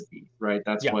philosophy, right?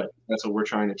 That's what we're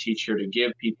trying to teach here, to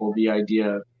give people the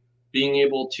idea of being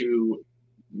able to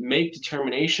make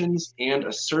determinations and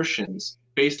assertions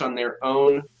based on their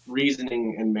own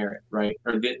reasoning and merit, right?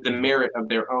 Or the merit of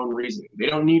their own reasoning. They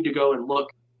don't need to go and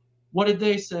look, what did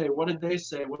they say? What did they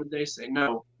say? What did they say?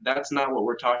 No, that's not what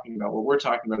we're talking about. What we're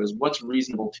talking about is what's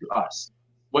reasonable to us.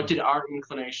 What did our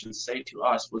inclinations say to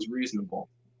us was reasonable,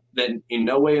 that in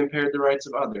no way impaired the rights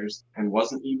of others and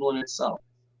wasn't evil in itself,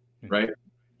 right?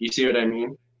 You see what I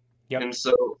mean? Yep. And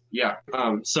so,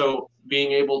 so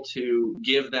being able to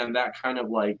give them that kind of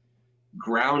like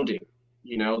grounding,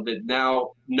 that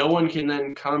now no one can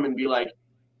then come and be like,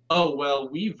 oh, well,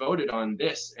 we voted on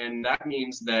this, and that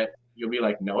means that you'll be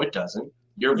like, no, it doesn't.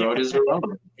 Your vote is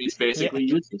irrelevant. It's basically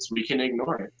useless. We can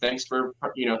ignore it. Thanks for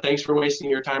wasting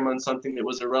your time on something that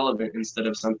was irrelevant instead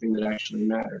of something that actually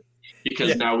mattered.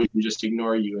 Because now we can just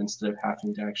ignore you instead of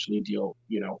having to actually deal,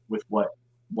 with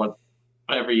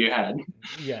whatever you had.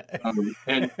 Yeah.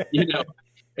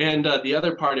 And the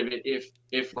other part of it,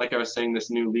 if like I was saying, this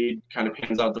new lead kind of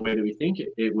pans out the way that we think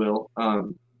it will,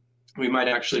 we might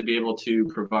actually be able to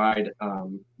provide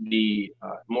the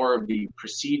more of the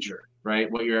procedure,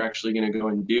 right? What you're actually going to go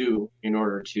and do in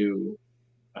order to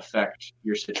affect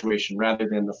your situation, rather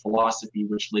than the philosophy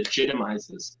which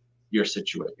legitimizes your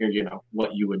situation,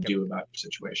 what you would do about your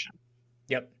situation.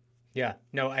 Yep. Yeah.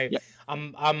 No,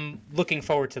 I'm looking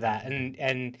forward to that.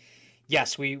 And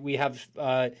yes, we have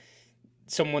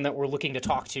someone that we're looking to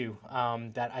talk to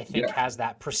that I think has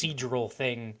that procedural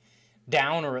thing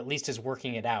down, or at least is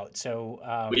working it out. So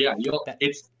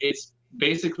it's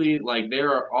basically like there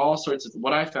are all sorts of,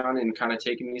 what I found in kind of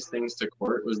taking these things to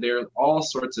court was there are all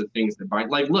sorts of things that bind.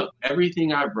 Like, look,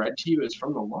 everything I've read to you is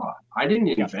from the law. I didn't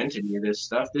invent any of this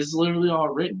stuff. This is literally all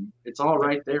written. It's all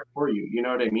right there for you. You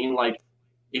know what I mean? Like,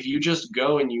 if you just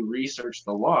go and you research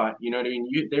the law, you know what I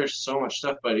mean? There's so much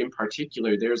stuff, but in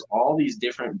particular, there's all these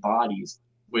different bodies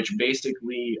which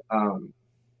basically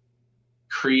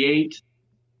create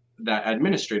that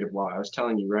administrative law I was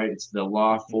telling you, right? It's the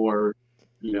law for,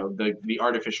 the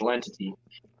artificial entity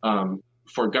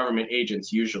for government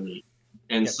agents usually.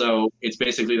 And so it's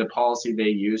basically the policy they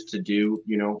use to do,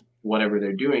 whatever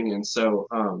they're doing. And so,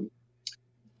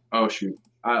 oh shoot,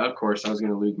 of course I was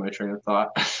going to lose my train of thought.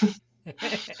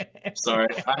 Sorry,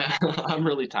 I'm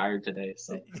really tired today.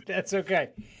 So that's okay.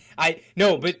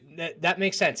 But that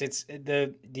makes sense. It's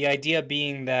the idea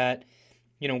being that,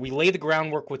 we lay the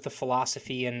groundwork with the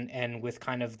philosophy and with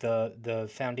kind of the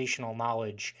foundational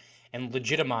knowledge, and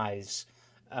legitimize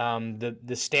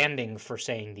the standing for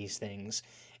saying these things.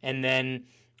 And then,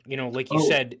 like you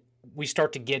said, we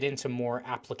start to get into more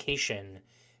application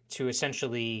to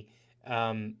essentially,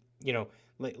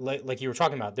 like you were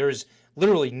talking about, there's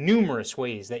literally numerous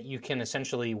ways that you can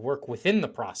essentially work within the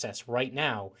process right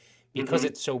now, because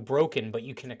it's so broken, but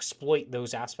you can exploit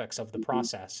those aspects of the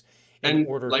process in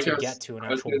order to get to an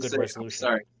actual good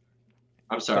resolution.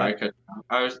 I'm sorry.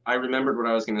 I remembered what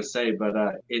I was going to say, but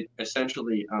it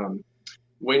essentially,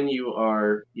 when you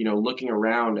are, looking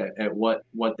around at what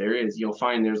there is, you'll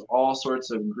find there's all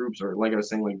sorts of groups, or like I was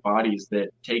saying, like bodies that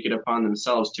take it upon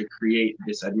themselves to create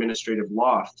this administrative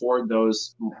law for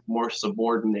those more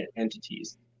subordinate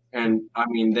entities. And I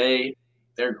mean,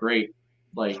 they're great.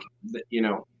 Like,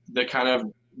 the kind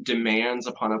of demands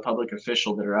upon a public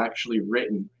official that are actually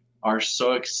written are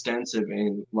so extensive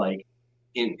and like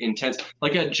intense.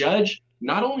 Like, a judge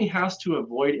not only has to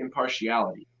avoid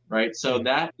impartiality, right? So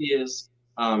that is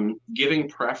giving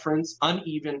preference,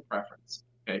 uneven preference.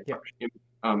 Okay.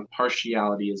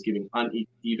 Partiality is giving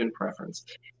uneven preference.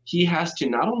 He has to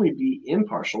not only be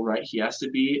impartial, right? He has to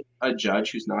be a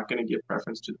judge who's not going to give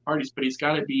preference to the parties, but he's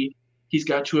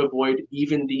got to avoid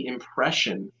even the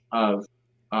impression of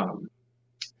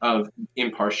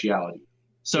impartiality.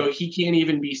 So he can't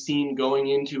even be seen going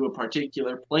into a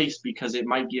particular place because it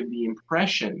might give the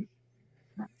impression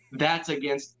that's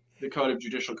against the code of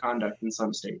judicial conduct in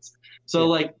some states. So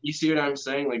like, you see what I'm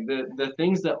saying? Like the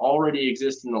things that already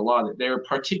exist in the law, that there are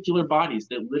particular bodies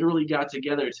that literally got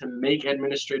together to make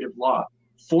administrative law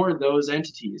for those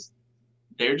entities.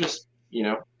 They're just,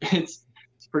 it's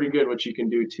pretty good what you can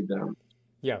do to them.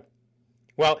 Yeah.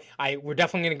 Well, we're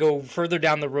definitely going to go further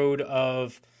down the road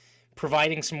of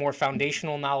providing some more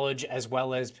foundational knowledge, as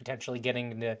well as potentially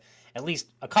getting into at least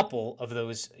a couple of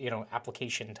those,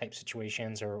 application type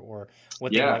situations, or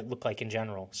what they might look like in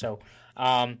general. So,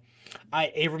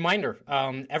 a reminder,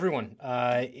 everyone,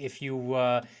 if you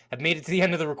have made it to the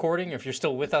end of the recording, if you're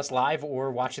still with us live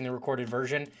or watching the recorded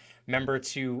version, remember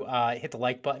to hit the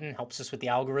like button, helps us with the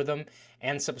algorithm,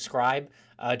 and subscribe.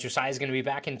 Josiah is going to be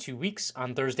back in 2 weeks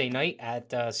on Thursday night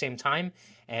at same time,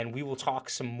 and we will talk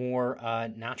some more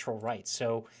natural rights.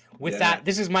 So with that,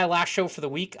 this is my last show for the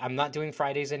week. I'm not doing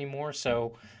Fridays anymore,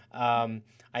 so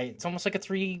it's almost like a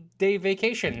 3-day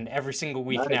vacation every single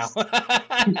week now.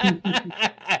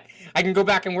 I can go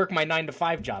back and work my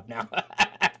 9-to-5 job now.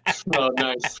 Oh,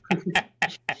 nice.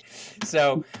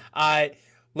 So,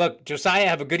 look, Josiah,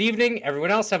 have a good evening.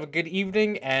 Everyone else, have a good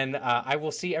evening, and I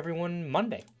will see everyone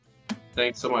Monday.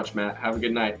 Thanks so much, Matt. Have a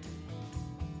good night.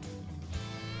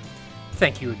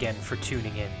 Thank you again for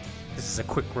tuning in. This is a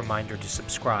quick reminder to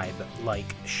subscribe,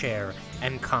 like, share,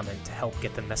 and comment to help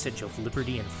get the message of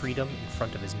liberty and freedom in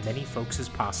front of as many folks as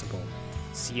possible.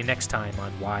 See you next time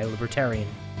on Why Libertarian.